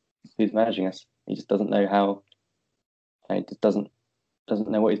who's managing us. He just doesn't know how. He just doesn't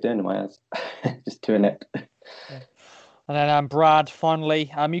know what he's doing in my eyes. Just too inept. Yeah. And then Brad, finally,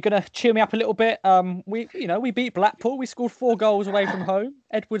 you're going to cheer me up a little bit. We beat Blackpool. We scored 4 goals away from home.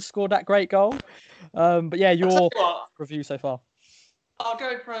 Edwards scored that great goal. But yeah, your review so far. I'll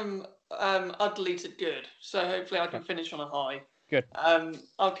go from ugly to good, so hopefully I can finish on a high. Good.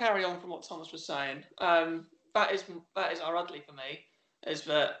 I'll carry on from what Thomas was saying. That is our ugly for me, is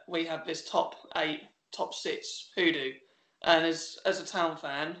that we have this top 8, top 6 hoodoo, and as a Town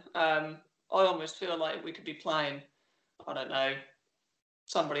fan, I almost feel like we could be playing, I don't know,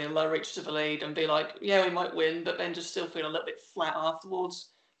 somebody in low reaches of the lead and be like, yeah, we might win, but then just still feel a little bit flat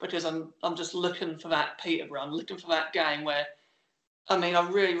afterwards, because I'm just looking for that Peterborough. I'm looking for that game where, I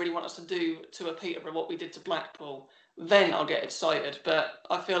really, really want us to do to a Peterborough what we did to Blackpool. Then I'll get excited. But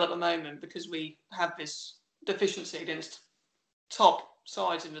I feel at the moment, because we have this deficiency against top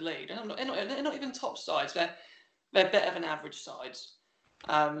sides in the league, and they're not even top sides. They're better than average sides.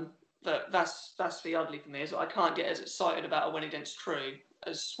 But that's the ugly for me, is that I can't get as excited about a win against Crewe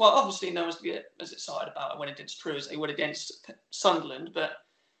as well. Obviously, no one's going to get as excited about a win against Crewe as they would against Sunderland. But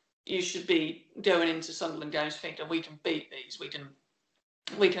you should be going into Sunderland games thinking we can beat these. We can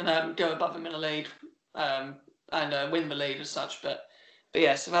go above them in the lead and win the lead as such. But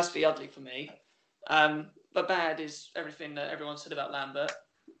yeah, so that's the ugly for me. the bad is everything that everyone said about Lambert.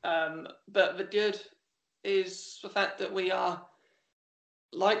 But the good is the fact that we are,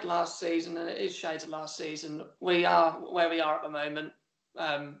 like last season, and it is shades of last season, we are where we are at the moment,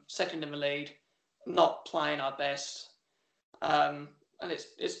 second in the league, not playing our best. And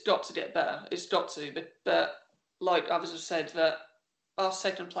it's got to get better. It's got to. But like others have said, that our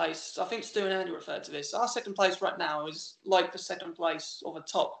second place, I think Stu and Andy referred to this, our second place right now is like the second place or the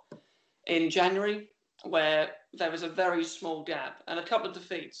top in January, where there was a very small gap and a couple of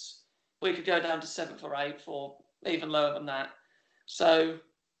defeats. We could go down to 7th or 8th or even lower than that. So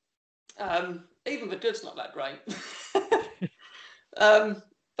even the good's not that great. But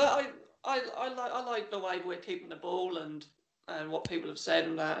I like the way we're keeping the ball and what people have said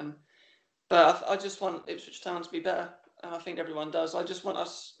and that. But I just want Ipswich Town to be better, and I think everyone does. I just want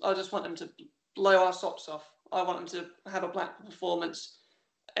them to blow our socks off. I want them to have a Blackpool performance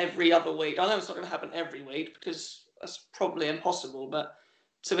every other week. I know it's not going to happen every week because that's probably impossible, but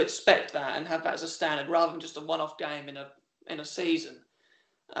to expect that and have that as a standard rather than just a one-off game in a season.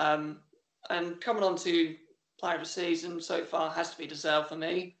 And coming on to player of the season so far has to be Dozzell for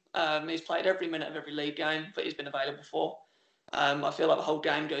me. He's played every minute of every league game that he's been available for. I feel like the whole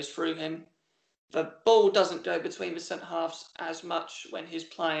game goes through him. The ball doesn't go between the centre halves as much when he's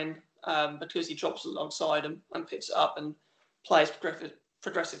playing because he drops alongside him and picks it up and plays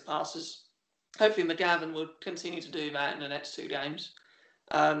progressive passes. Hopefully McGavin will continue to do that in the next 2 games.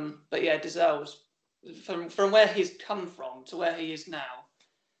 But yeah, Dozzell's from where he's come from to where he is now.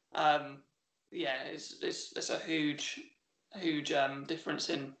 It's a huge difference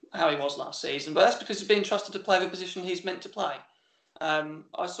in how he was last season. But that's because he's been trusted to play the position he's meant to play.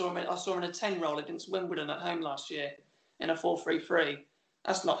 I saw him in a 10 role against Wimbledon at home last year in a 4-3-3.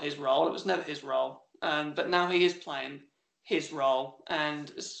 That's not his role. It was never his role. But now he is playing his role,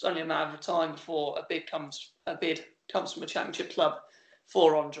 and it's only a matter of time before a bid comes from a championship club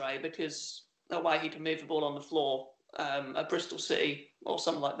for Andre, because the way he can move the ball on the floor, a Bristol City or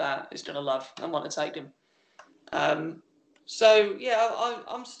something like that is going to love and want to take him. So yeah,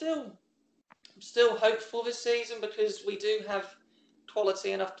 I'm still hopeful this season because we do have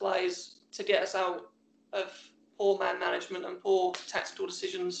quality enough players to get us out of poor man management and poor tactical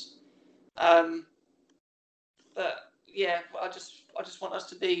decisions. But yeah, I just want us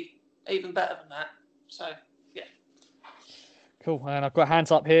to be even better than that. So yeah. Cool. And I've got hands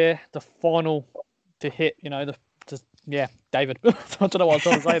up here. The final to hit, David. I don't know what I'm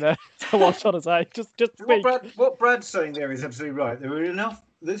trying to say there. That's what I'm trying to say. Just speak. What Brad's saying there is absolutely right. There were enough.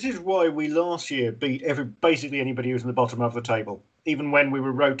 This is why we last year beat basically anybody who was in the bottom of the table, even when we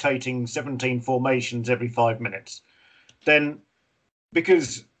were rotating 17 formations every 5 minutes. Then,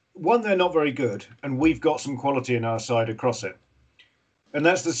 because one, they're not very good, and we've got some quality in our side across it. And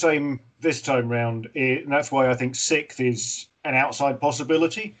that's the same this time round. And that's why I think 6th is an outside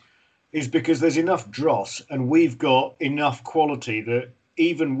possibility, is because there's enough dross and we've got enough quality that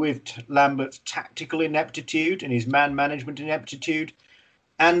even with Lambert's tactical ineptitude and his man management ineptitude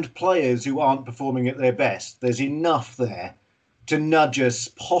and players who aren't performing at their best, there's enough there to nudge us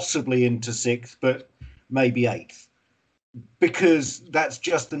possibly into 6th, but maybe 8th. Because that's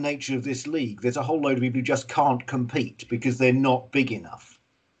just the nature of this league. There's a whole load of people who just can't compete because they're not big enough.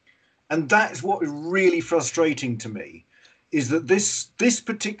 And that's what is really frustrating to me, is that this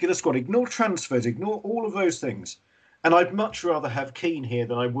particular squad, ignore transfers, ignore all of those things. And I'd much rather have Keane here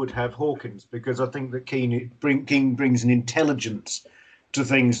than I would have Hawkins, because I think that Keane brings an intelligence to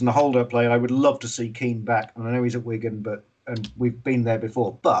things and the hold-up play. I would love to see Keane back. And I know he's at Wigan, and we've been there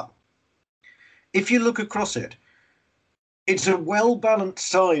before. But if you look across it, it's a well-balanced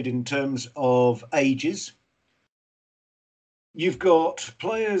side in terms of ages. You've got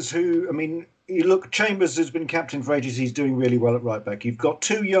players who, you look, Chambers has been captain for ages. He's doing really well at right back. You've got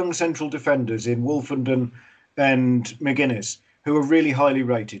 2 young central defenders in Wolfenden and McGuinness who are really highly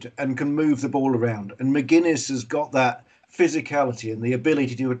rated and can move the ball around. And McGuinness has got that physicality and the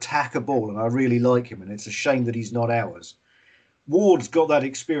ability to attack a ball, and I really like him, and it's a shame that he's not ours. Ward's got that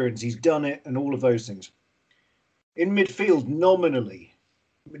experience. He's done it and all of those things. In midfield, nominally,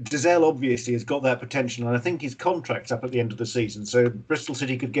 Dozzell obviously has got that potential, and I think his contract's up at the end of the season, so Bristol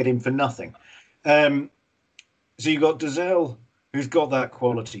City could get him for nothing. So you've got Dozzell, who's got that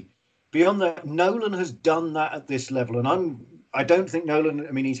quality. Beyond that, Nolan has done that at this level, and I don't think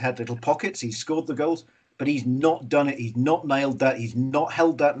Nolan, he's had little pockets, he's scored the goals, but he's not done it, he's not nailed that, he's not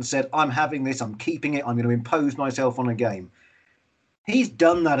held that and said, I'm having this, I'm keeping it, I'm going to impose myself on a game. He's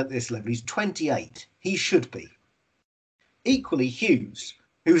done that at this level, he's 28, he should be. Equally, Hughes,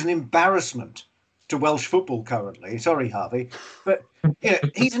 who's an embarrassment to Welsh football currently. Sorry, Harvey, but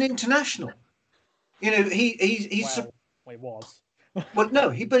he's an international. You know, he's well, he was. well,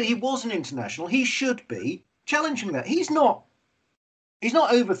 no, but he was an international. He should be challenging that. He's not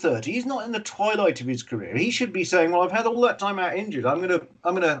over 30. He's not in the twilight of his career. He should be saying, "Well, I've had all that time out injured. I'm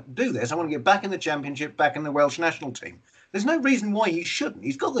gonna do this. I want to get back in the Championship, back in the Welsh national team." There's no reason why he shouldn't.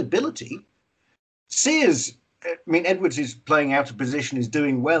 He's got the ability. Sears, I mean, Edwards is playing out of position. Is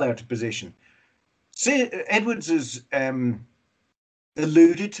doing well out of position. Edwards has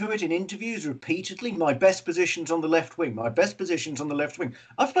alluded to it in interviews repeatedly. My best position's on the left wing. My best position's on the left wing.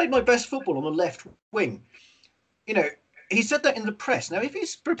 I've played my best football on the left wing. You know, he said that in the press. Now, if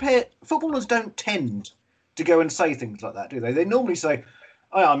he's prepared, footballers don't tend to go and say things like that, do they? They normally say,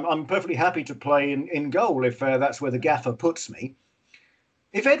 I'm perfectly happy to play in goal if that's where the gaffer puts me.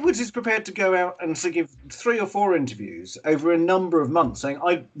 If Edwards is prepared to go out and to give 3 or 4 interviews over a number of months saying,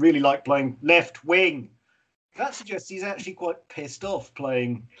 I really like playing left wing, that suggests he's actually quite pissed off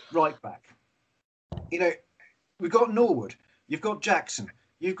playing right back. You know, we've got Norwood, you've got Jackson,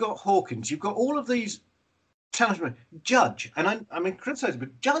 you've got Hawkins, you've got all of these talented. Judge, and I mean, criticise,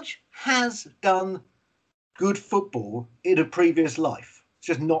 but Judge has done good football in a previous life. It's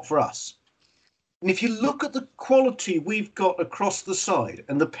just not for us. And if you look at the quality we've got across the side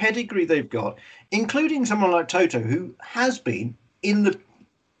and the pedigree they've got, including someone like Toto, who has been in the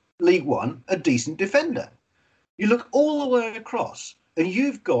League One a decent defender. You look all the way across and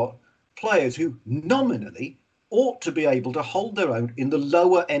you've got players who nominally ought to be able to hold their own in the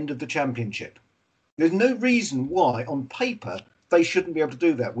lower end of the Championship. There's no reason why, on paper, they shouldn't be able to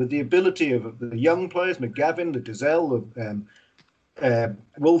do that with the ability of the young players, McGavin, the Dizelle,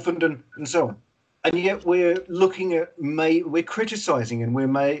 Wolfenden, and so on. And yet we're looking at we're criticising and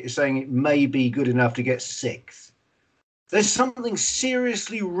we're saying it may be good enough to get 6th. There's something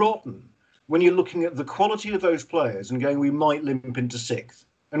seriously rotten when you're looking at the quality of those players and going, we might limp into 6th.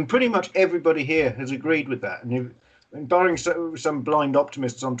 And pretty much everybody here has agreed with that. And barring some blind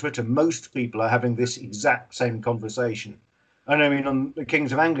optimists on Twitter, most people are having this exact same conversation. And I mean, on the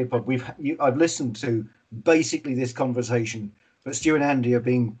Kings of Anglia pod, I've listened to basically this conversation, but Stu and Andy are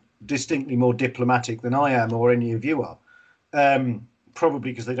being distinctly more diplomatic than I am or any of you are,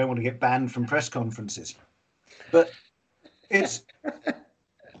 probably because they don't want to get banned from press conferences. But it's,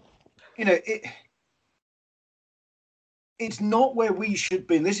 you know, it's not where we should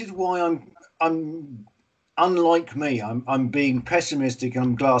be. And this is why I'm unlike me. I'm being pessimistic and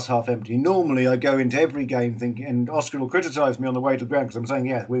I'm glass half empty. Normally I go into every game thinking, and Oscar will criticise me on the way to the ground because I'm saying,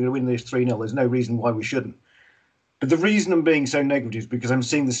 yeah, we're going to win this 3-0. There's no reason why we shouldn't. But the reason I'm being so negative is because I'm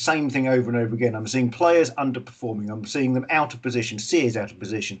seeing the same thing over and over again. I'm seeing players underperforming. I'm seeing them out of position. Sears out of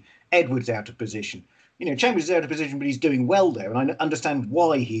position. Edwards out of position. You know, Chambers is out of position, but he's doing well there. And I understand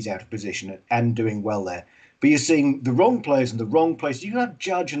why he's out of position and doing well there. But you're seeing the wrong players in the wrong places. You can have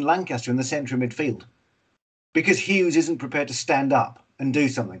Judge and Lancaster in the centre of midfield because Hughes isn't prepared to stand up and do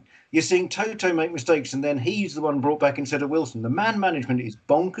something. You're seeing Toto make mistakes and then he's the one brought back instead of Wilson. The man management is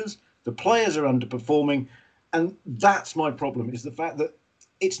bonkers. The players are underperforming. And that's my problem, is the fact that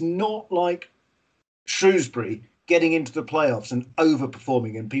it's not like Shrewsbury getting into the playoffs and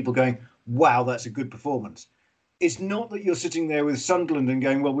overperforming and people going, wow, that's a good performance. It's not that you're sitting there with Sunderland and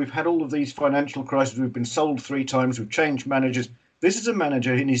going, well, we've had all of these financial crises. We've been sold 3 times. We've changed managers. This is a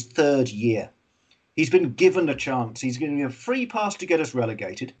manager in his 3rd year. He's been given a chance. He's given a free pass to get us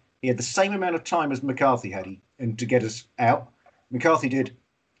relegated. He had the same amount of time as McCarthy had and to get us out. McCarthy did.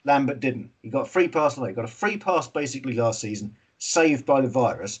 Lambert didn't. He got a free pass. He got a free pass basically last season, saved by the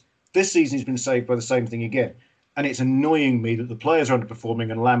virus. This season he's been saved by the same thing again. And it's annoying me that the players are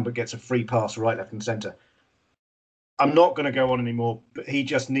underperforming and Lambert gets a free pass right, left and centre. I'm not going to go on anymore, but he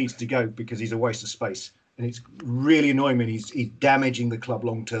just needs to go because he's a waste of space. And it's really annoying me. He's damaging the club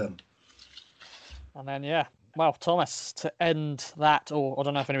long term. And then, yeah. Well, Thomas, to end that, or I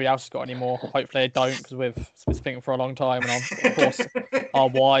don't know if anybody else has got any more. Hopefully they don't, because we've been speaking for a long time. And of course, our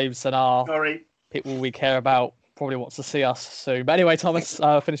wives and our people we care about probably wants to see us soon. But anyway, Thomas,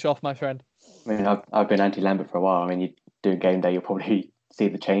 finish off, my friend. I mean, I've been anti-Lambert for a while. I mean, you do game day, you'll probably see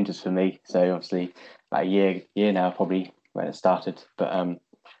the changes for me. So obviously, about a year now, probably when it started. But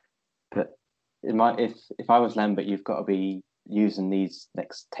if I was Lambert, you've got to be using these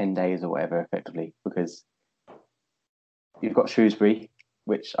next 10 days or whatever effectively, because you've got Shrewsbury,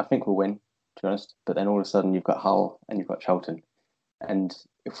 which I think will win, to be honest. But then all of a sudden you've got Hull and you've got Charlton, and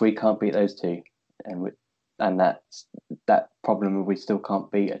if we can't beat those two, and that problem, we still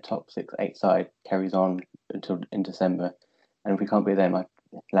can't beat a top 6, 8 side, carries on until in December, and if we can't beat them,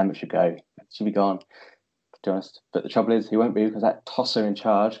 Lambert should go. Should be gone, to be honest. But the trouble is, he won't be, because that tosser in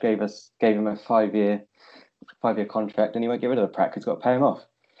charge gave him a 5-year contract, and he won't get rid of the Pratt. He's got to pay him off.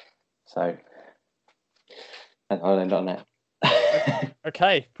 So I'll end on that.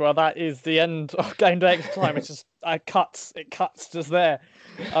 Okay, well, that is the end of game day extra time. It's just it cuts just there.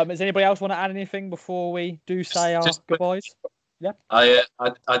 Does anybody else want to add anything before we do say our goodbyes? Yeah. I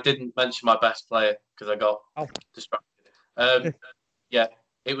didn't mention my best player because I got distracted. Yeah,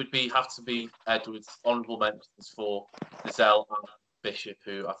 it would have to be Edwards. Honourable mentions for Gazelle and Bishop,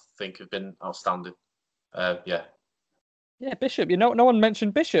 who I think have been outstanding. Yeah. Yeah, Bishop. No one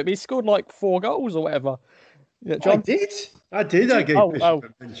mentioned Bishop. He scored like 4 goals or whatever. Yeah, John? I did. I gave Bishop a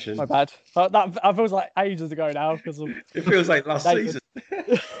mention. My bad. That feels like ages ago now because it feels like last season.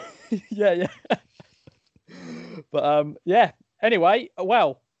 yeah. But yeah. Anyway,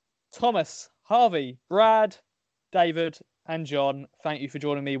 well, Thomas, Harvey, Brad, David, and John, thank you for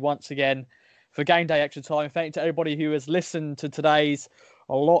joining me once again for Game Day Extra Time. Thank you to everybody who has listened to today's.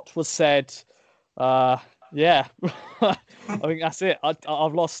 A lot was said. Yeah, I think that's it.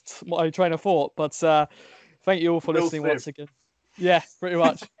 I've lost my train of thought, but thank you all for listening once again. Yeah, pretty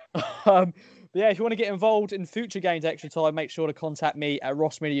much. But yeah, if you want to get involved in future Games Extra Time, make sure to contact me at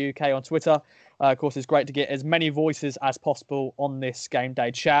Ross Media UK on Twitter. Of course, it's great to get as many voices as possible on this Game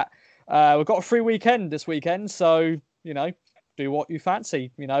Day chat. We've got a free weekend this weekend, so, do what you fancy.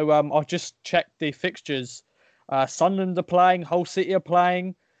 I've just checked the fixtures. Sunderland are playing, Hull City are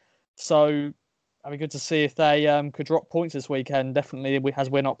playing, so it'd be good to see if they could drop points this weekend. Definitely, as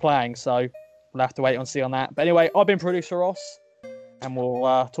we're not playing, so we'll have to wait and see on that. But anyway, I've been producer Ross, and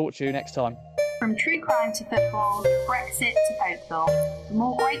we'll talk to you next time. From true crime to football, Brexit to Oakville. For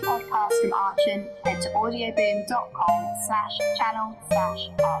more great podcasts from Archon, head to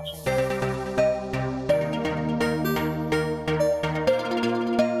audioboom.com/channel/Archon.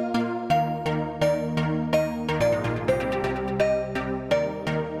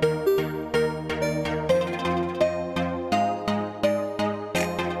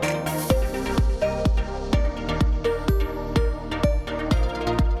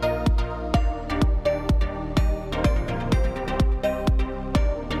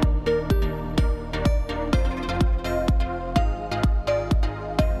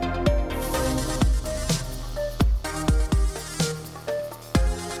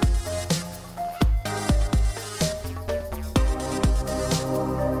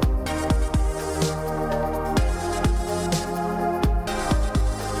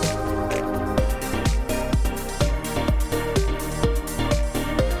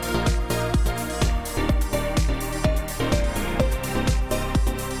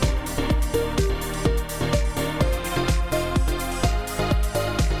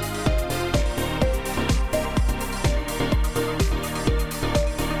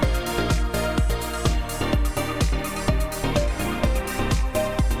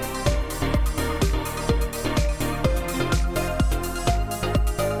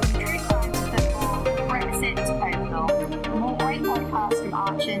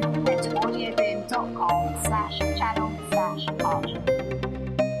 Head to audioboom.com